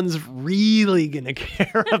no one's really going to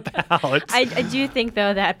care about. I do think,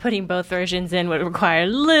 though, that putting both versions in would require a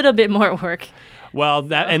little bit more work. Well,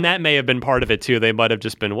 that may have been part of it, too. They might have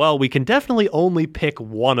just been, we can definitely only pick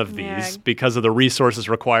one of these because of the resources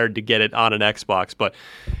required to get it on an Xbox. But,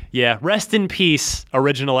 yeah, rest in peace,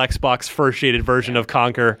 original Xbox fur shaded version of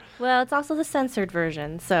Conker. Well, it's also the censored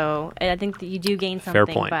version, so I think that you do gain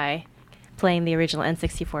something by playing the original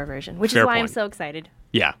N64 version, which is why I'm so excited.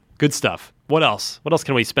 Yeah, good stuff. What else? What else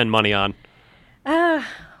can we spend money on?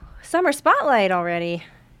 Summer Spotlight already.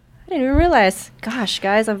 I didn't even realize. Gosh,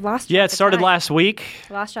 guys, I've lost track. Yeah, it started last week.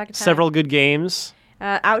 Lost track of time. Several good games.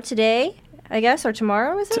 Out today, I guess, or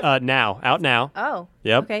tomorrow, is it? Out now. Oh.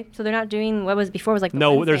 Yep. Okay, so they're not doing what was before was like the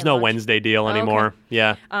No, Wednesday there's no launch. Wednesday deal anymore. Okay.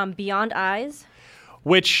 Yeah. Beyond Eyes.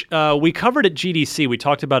 Which we covered at GDC. We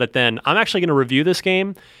talked about it then. I'm actually going to review this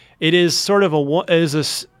game. It is sort of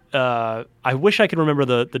I wish I could remember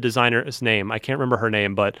the designer's name. I can't remember her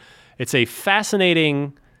name, but it's a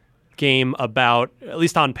fascinating game about, at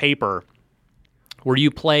least on paper, where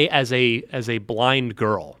you play as a blind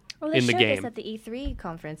girl in the game. This at the E3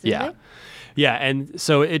 conference, didn't they? Yeah, and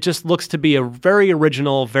so it just looks to be a very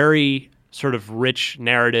original, very sort of rich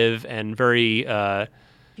narrative, and very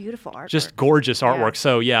beautiful artwork. just gorgeous artwork. Yeah.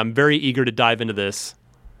 So yeah, I'm very eager to dive into this.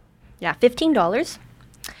 Yeah, $15.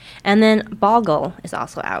 And then Boggle is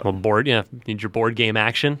also out. Well, need your board game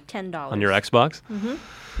action $10 on your Xbox. Mm-hmm.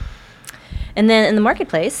 And then in the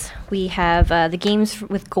marketplace, we have the games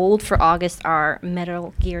with gold for August are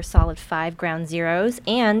Metal Gear Solid 5 Ground Zeroes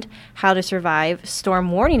and How to Survive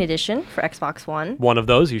Storm Warning Edition for Xbox One. One of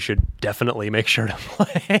those you should definitely make sure to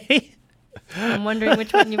play. I'm wondering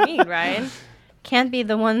which one you mean, Ryan. Can't be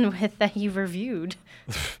the one with that you reviewed.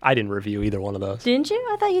 I didn't review either one of those. Didn't you?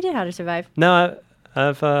 I thought you did How to Survive. No,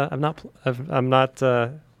 I'm not.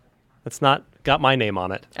 It's not got my name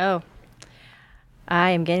on it. Oh.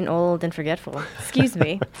 I am getting old and forgetful. Excuse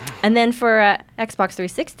me. And then for Xbox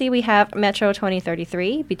 360, we have Metro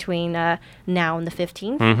 2033 between now and the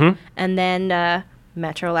 15th. Mm-hmm. And then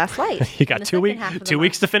Metro Last Light. You got 2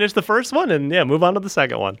 weeks to finish the first one, and move on to the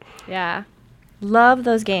second one. Yeah. Love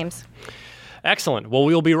those games. Excellent. Well,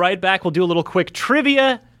 we'll be right back. We'll do a little quick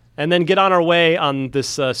trivia, and then get on our way on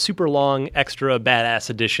this super long, extra badass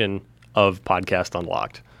edition of Podcast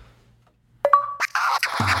Unlocked.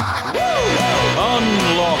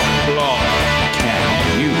 Unlock Block.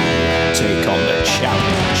 Can you take on the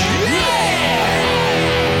challenge?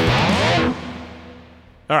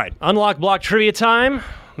 All right, Unlock Block trivia time.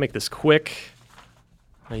 Make this quick.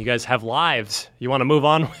 Now, you guys have lives. You want to move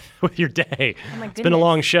on with your day. Oh my It's been a goodness.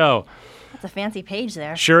 long show. That's a fancy page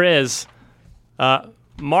there. Sure is.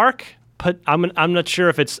 Mark, I'm not sure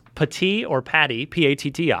if it's Patty or Patty,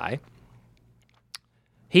 P-A-T-T-I.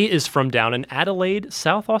 He is from down in Adelaide,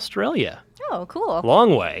 South Australia. Oh, cool.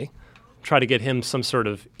 Long way. Try to get him some sort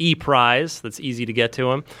of e-prize that's easy to get to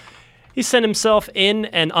him. He sent himself in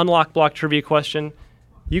an Unlock Block trivia question.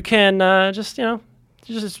 You can just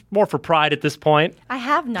more for pride at this point. I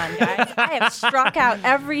have none, guys. I have struck out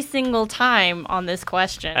every single time on this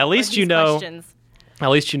question. At least or you these know- questions. At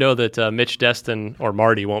least you know that Mitch Destin or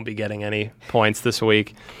Marty won't be getting any points this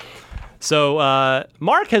week. So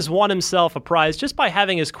Mark has won himself a prize just by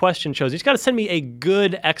having his question chosen. He's got to send me a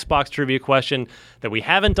good Xbox trivia question that we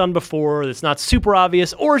haven't done before, that's not super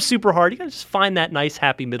obvious or super hard. You got to just find that nice,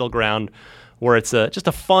 happy middle ground where it's just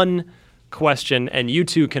a fun question, and you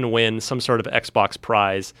too can win some sort of Xbox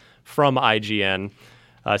prize from IGN.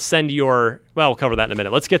 We'll cover that in a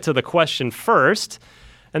minute. Let's get to the question first,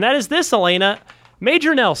 and that is this, Elena.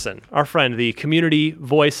 Major Nelson, our friend, the community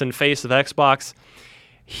voice and face of Xbox,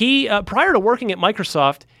 he, prior to working at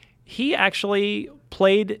Microsoft, he actually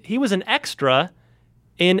he was an extra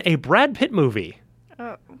in a Brad Pitt movie.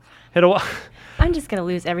 I'm just going to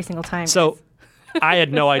lose every single time. So I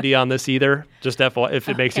had no idea on this either. Just FYI, if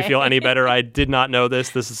it makes you feel any better, I did not know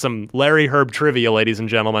this. This is some Larry Herb trivia, ladies and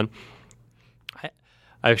gentlemen.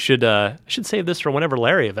 I should save this for whenever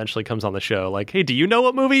Larry eventually comes on the show. Like, hey, do you know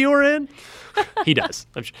what movie you were in? He does.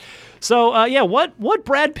 So, what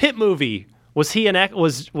Brad Pitt movie was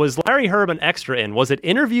was Larry Herb an extra in? Was it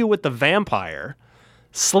Interview with the Vampire,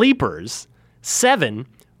 Sleepers, Seven,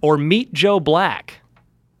 or Meet Joe Black?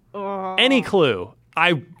 Any clue?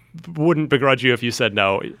 I wouldn't begrudge you if you said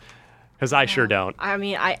no, because I sure don't. I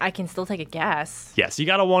mean, I can still take a guess. Yes, you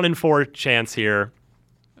got a 1 in 4 chance here.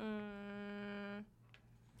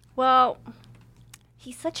 Well,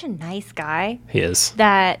 he's such a nice guy He is.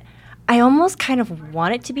 that I almost kind of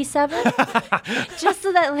want it to be Seven. Just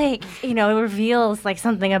so that, it reveals,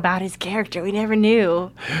 something about his character we never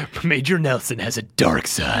knew. Major Nelson has a dark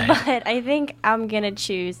side. But I think I'm going to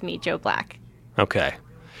choose Meet Joe Black. Okay.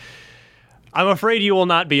 I'm afraid you will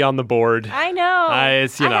not be on the board. I know. I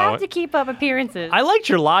have to keep up appearances. I liked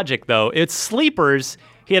your logic, though. It's Sleepers.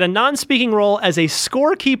 He had a non-speaking role as a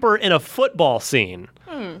scorekeeper in a football scene.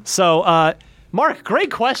 So, Mark,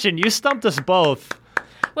 great question. You stumped us both.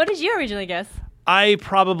 What did you originally guess? I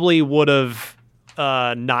probably would have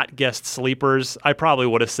not guessed Sleepers. I probably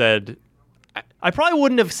would have said... I probably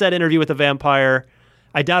wouldn't have said Interview with the Vampire.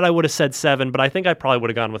 I doubt I would have said Seven, but I think I probably would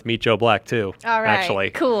have gone with Meet Joe Black, too. All right. Actually.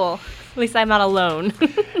 Cool. At least I'm not alone.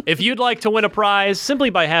 If you'd like to win a prize, simply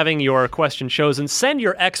by having your question chosen, send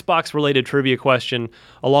your Xbox-related trivia question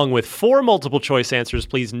along with 4 multiple-choice answers.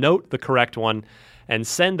 Please note the correct one, and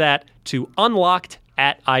send that to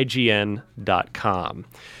unlocked@ign.com.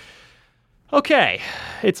 Okay,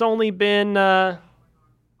 it's only been an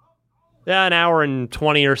hour and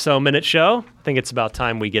 20 or so minute show. I think it's about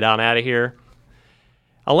time we get on out of here.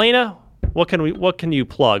 Elena, what can you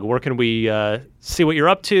plug? Where can we see what you're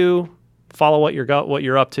up to? Follow what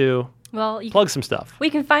you're up to. Well, Plug some stuff.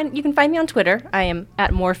 you can find me on Twitter. I am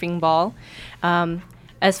at MorphingBall.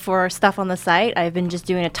 As for stuff on the site, I've been just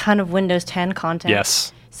doing a ton of Windows 10 content.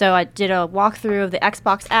 Yes. So I did a walkthrough of the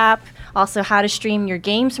Xbox app, also how to stream your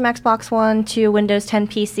games from Xbox One to Windows 10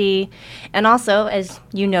 PC. And also, as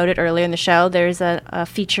you noted earlier in the show, there's a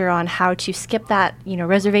feature on how to skip that,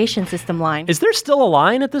 reservation system line. Is there still a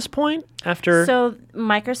line at this point after? So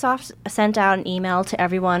Microsoft sent out an email to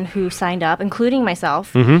everyone who signed up, including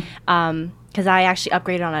myself, because I actually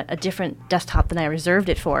upgraded on a different desktop than I reserved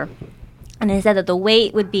it for. And they said that the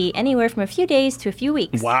wait would be anywhere from a few days to a few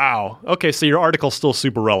weeks. Wow. Okay, so your article's still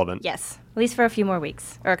super relevant. Yes, at least for a few more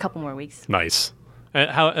weeks, or a couple more weeks. Nice.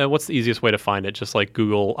 What's the easiest way to find it? Just like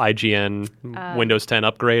Google IGN Windows 10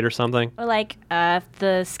 upgrade or something? Or like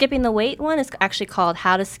the skipping the wait one is actually called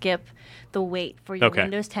How to Skip the Wait for Your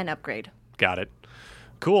Windows 10 Upgrade. Got it.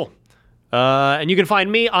 Cool. And you can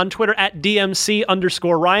find me on Twitter at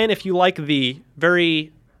DMC_Ryan. If you like the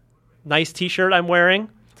very nice t-shirt I'm wearing.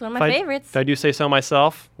 It's one of my favorites. If I do say so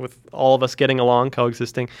myself, with all of us getting along,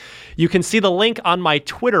 coexisting. You can see the link on my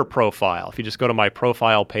Twitter profile. If you just go to my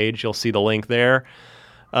profile page, you'll see the link there.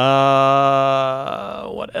 What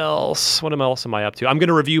else? What else am I up to? I'm going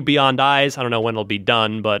to review Beyond Eyes. I don't know when it'll be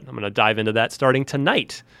done, but I'm going to dive into that starting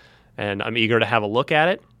tonight. And I'm eager to have a look at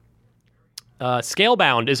it.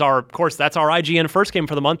 Scalebound is that's our IGN first game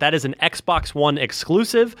for the month. That is an Xbox One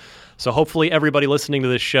exclusive. So hopefully everybody listening to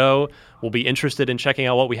this show will be interested in checking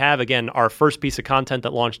out what we have. Again, our first piece of content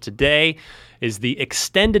that launched today is the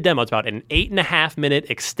extended demo. It's about an 8.5-minute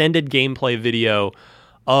extended gameplay video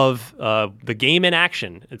of the game in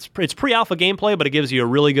action. It's pre-alpha gameplay, but it gives you a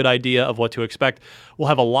really good idea of what to expect. We'll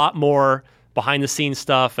have a lot more behind-the-scenes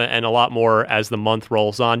stuff and a lot more as the month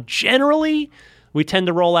rolls on. Generally, we tend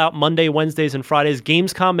to roll out Monday, Wednesdays, and Fridays.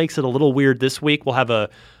 Gamescom makes it a little weird this week. We'll have a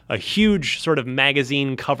huge sort of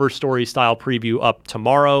magazine cover story style preview up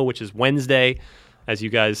tomorrow, which is Wednesday, as you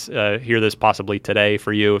guys hear this possibly today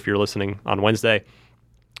for you if you're listening on Wednesday.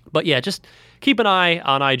 But yeah, just keep an eye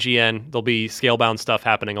on IGN. There'll be Scalebound stuff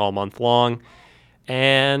happening all month long.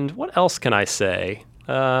 And what else can I say?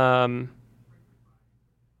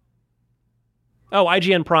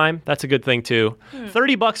 IGN Prime. That's a good thing, too.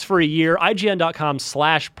 $30 for a year.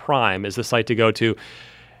 IGN.com/Prime is the site to go to.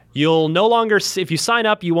 You'll no longer see, if you sign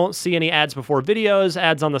up, you won't see any ads before videos,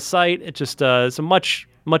 ads on the site. It just it's a much,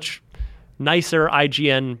 much nicer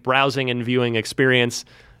IGN browsing and viewing experience.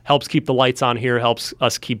 Helps keep the lights on here, helps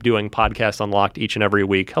us keep doing Podcast Unlocked each and every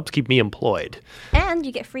week, helps keep me employed. And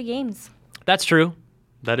you get free games. That's true.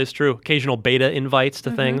 That is true. Occasional beta invites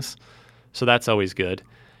to things. So that's always good.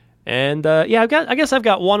 And I guess I've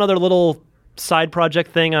got one other little side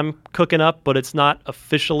project thing I'm cooking up, but it's not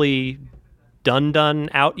officially done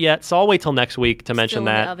out yet. So I'll wait till next week to mention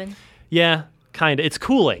that. Still in the oven? Yeah, kind of. It's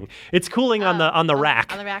cooling. It's cooling on the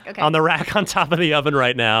rack. On the rack, okay. On the rack on top of the oven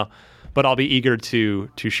right now. But I'll be eager to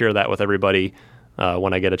share that with everybody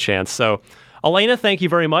when I get a chance. So, Elena, thank you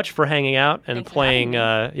very much for hanging out and playing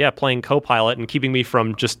co-pilot and keeping me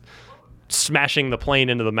from just smashing the plane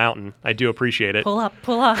into the mountain. I do appreciate it. Pull up.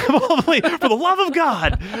 For the love of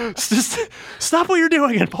God, just stop what you're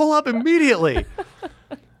doing and pull up immediately.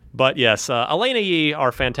 But yes, Elena Yee,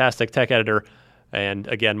 our fantastic tech editor, and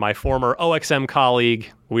again, my former OXM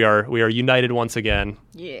colleague. We are united once again.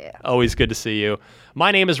 Yeah. Always good to see you.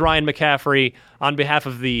 My name is Ryan McCaffrey. On behalf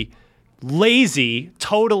of the lazy,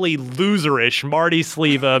 totally loserish Marty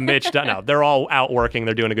Sleva, Mitch. No, they're all out working.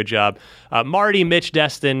 They're doing a good job. Marty, Mitch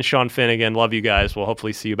Destin, Sean Finnegan. Love you guys. We'll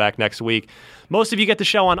hopefully see you back next week. Most of you get the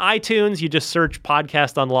show on iTunes. You just search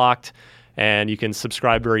Podcast Unlocked, and you can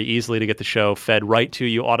subscribe very easily to get the show fed right to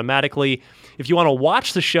you automatically. If you want to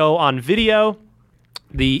watch the show on video,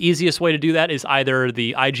 the easiest way to do that is either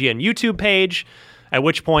the IGN YouTube page, at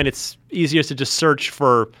which point it's easiest to just search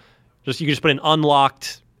for, you can just put in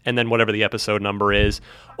Unlocked and then whatever the episode number is,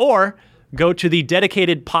 or go to the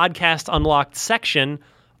dedicated Podcast Unlocked section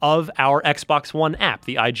of our Xbox One app,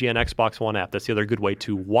 the IGN Xbox One app. That's the other good way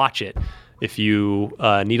to watch it if you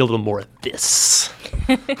need a little more of this,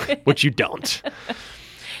 which you don't.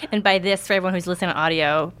 And by this, for everyone who's listening on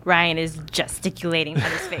audio, Ryan is gesticulating on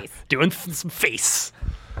his face. Doing some face.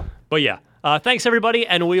 But yeah, thanks everybody,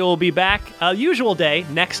 and we will be back usual day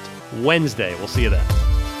next Wednesday. We'll see you then.